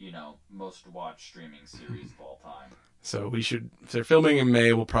 most watched streaming series of all time. So we should, if they're filming in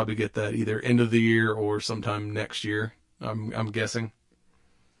May, we'll probably get that either end of the year or sometime next year, I'm guessing.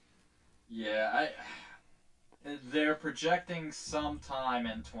 Yeah, they're projecting sometime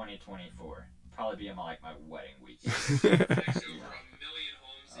in 2024. Probably be in my wedding week.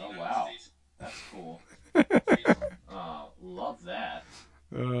 Oh wow, that's cool. Love that.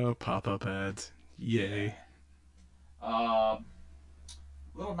 Pop-up ads, yay! Little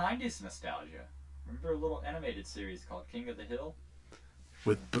 90's nostalgia. Remember a little animated series called King of the Hill?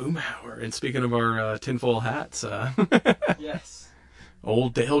 With Boomhauer. And speaking of our tinfoil hats, yes,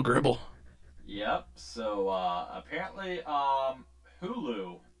 old Dale Gribble. Yep. So apparently,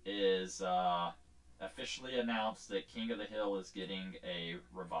 Hulu is officially announced that King of the Hill is getting a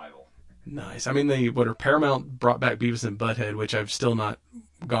revival. Nice. I mean, Paramount brought back Beavis and Butthead, which I've still not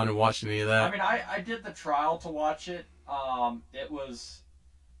gone and watched any of that. I mean, I did the trial to watch it. It was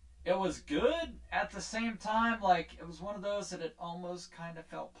good at the same time. Like, it was one of those that it almost kind of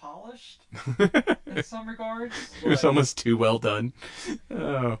felt polished in some regards. It was almost too well done.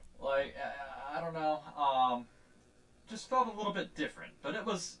 Oh. Like, I don't know. Just felt a little bit different, but it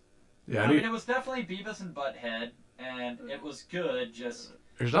was. Yeah, I mean, it was definitely Beavis and Butthead, and it was good. Just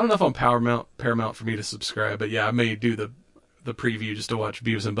there's not enough on Paramount for me to subscribe, but yeah, I may do the preview just to watch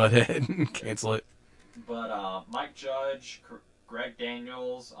Beavis and Butthead and cancel it. But Mike Judge, Greg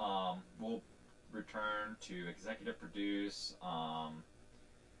Daniels will return to executive produce.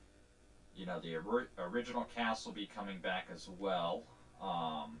 The original cast will be coming back as well.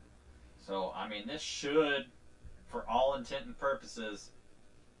 So, I mean, this should, for all intent and purposes,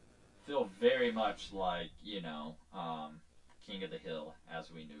 feel very much like, King of the Hill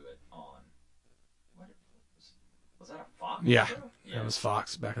as we knew it on. Was that a Fox Yeah, show? That was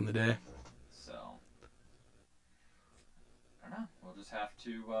Fox back in the day. So, I don't know. We'll just have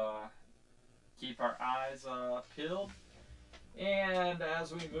to keep our eyes peeled. And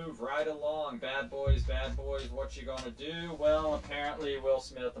as we move right along, Bad Boys, what you gonna do? Well, apparently Will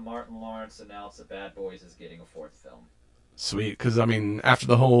Smith and Martin Lawrence announced that Bad Boys is getting a fourth film. Sweet, because I mean, after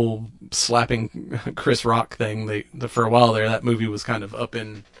the whole slapping Chris Rock thing, for a while there, that movie was kind of up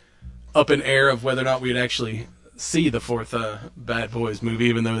in air of whether or not we'd actually see the fourth Bad Boys movie,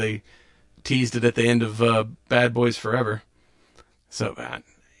 even though they teased it at the end of Bad Boys Forever. So,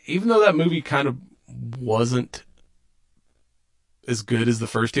 even though that movie kind of wasn't as good as the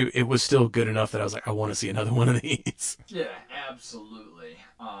first two, it was still good enough that I was like, I want to see another one of these. Yeah, absolutely.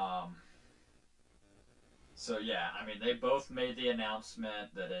 So yeah, I mean, they both made the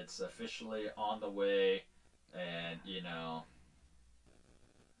announcement that it's officially on the way, and it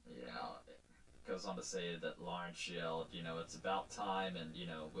goes on to say that Lawrence yelled, it's about time, and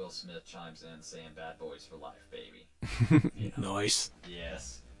Will Smith chimes in saying, "Bad Boys for life, baby." Nice.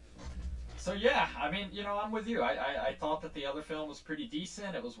 Yes. So yeah, I mean, I'm with you. I thought that the other film was pretty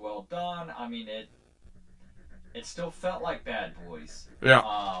decent. It was well done. I mean, it still felt like Bad Boys.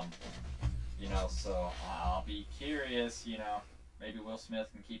 Yeah. So I'll be curious, maybe Will Smith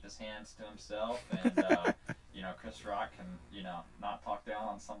can keep his hands to himself, and, Chris Rock can, not talk down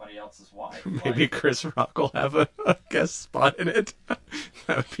on somebody else's wife. Maybe Chris Rock will have a guest spot in it.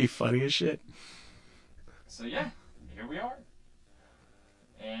 That would be funny as shit. So yeah, here we are.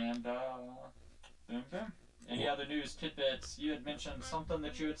 And, boom, boom. Any other news tidbits? You had mentioned something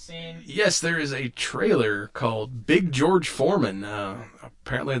that you had seen. Yes, there is a trailer called Big George Foreman.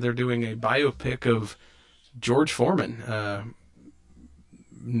 Apparently they're doing a biopic of George Foreman,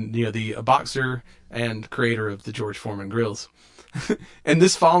 the boxer and creator of the George Foreman grills. And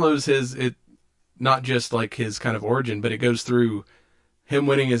this follows not just like his kind of origin, but it goes through him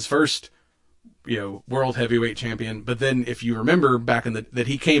winning his first, world heavyweight champion. But then if you remember back that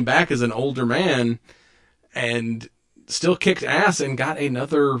he came back as an older man and still kicked ass and got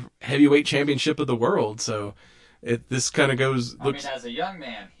another heavyweight championship of the world. So this kind of goes. I mean, as a young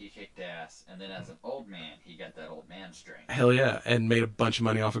man, he kicked ass, and then as an old man, he got that old man strength. Hell yeah, and made a bunch of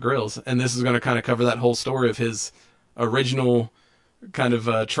money off of grills. And this is going to kind of cover that whole story of his original kind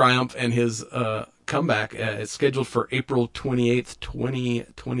of triumph and his comeback. It's scheduled for April 28th,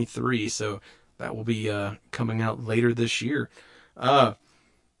 2023. So that will be coming out later this year.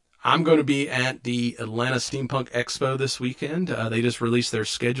 I'm going to be at the Atlanta Steampunk Expo this weekend. They just released their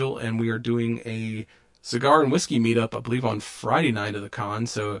schedule, and we are doing a cigar and whiskey meetup, I believe, on Friday night of the con.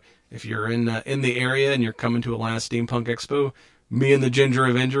 So if you're in the area and you're coming to Atlanta Steampunk Expo, me and the Ginger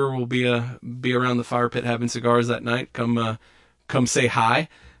Avenger will be around the fire pit having cigars that night. Come say hi.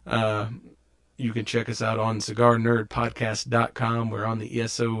 You can check us out on cigarnerdpodcast.com. We're on the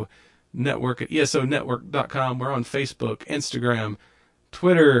ESO Network at esonetwork.com. We're on Facebook, Instagram,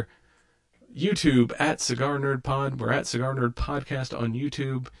 Twitter, YouTube at Cigar Nerd Pod. We're at Cigar Nerd Podcast on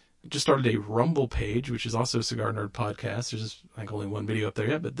YouTube. Just started a Rumble page, which is also Cigar Nerd Podcast. There's I think only one video up there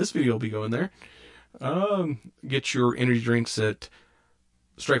yet, but this video will be going there. Get your energy drinks at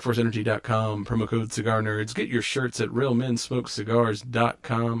StrikeForceEnergy.com, promo code Cigar Nerds. Get your shirts at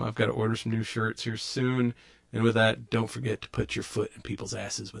RealMenSmokeCigars.com. I've got to order some new shirts here soon. And with that, don't forget to put your foot in people's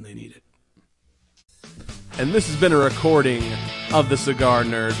asses when they need it. And this has been a recording of the Cigar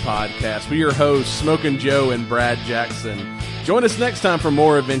Nerd Podcast with your hosts, Smokin' Joe and Brad Jackson. Join us next time for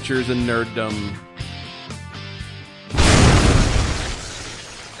more adventures in nerddom.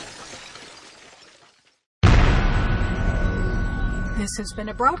 This has been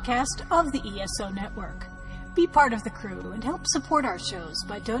a broadcast of the ESO Network. Be part of the crew and help support our shows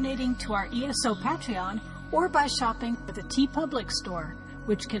by donating to our ESO Patreon or by shopping at the TeePublic store,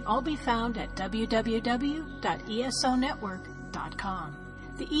 which can all be found at www.esonetwork.com.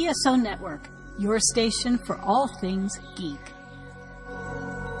 The ESO Network, your station for all things geek.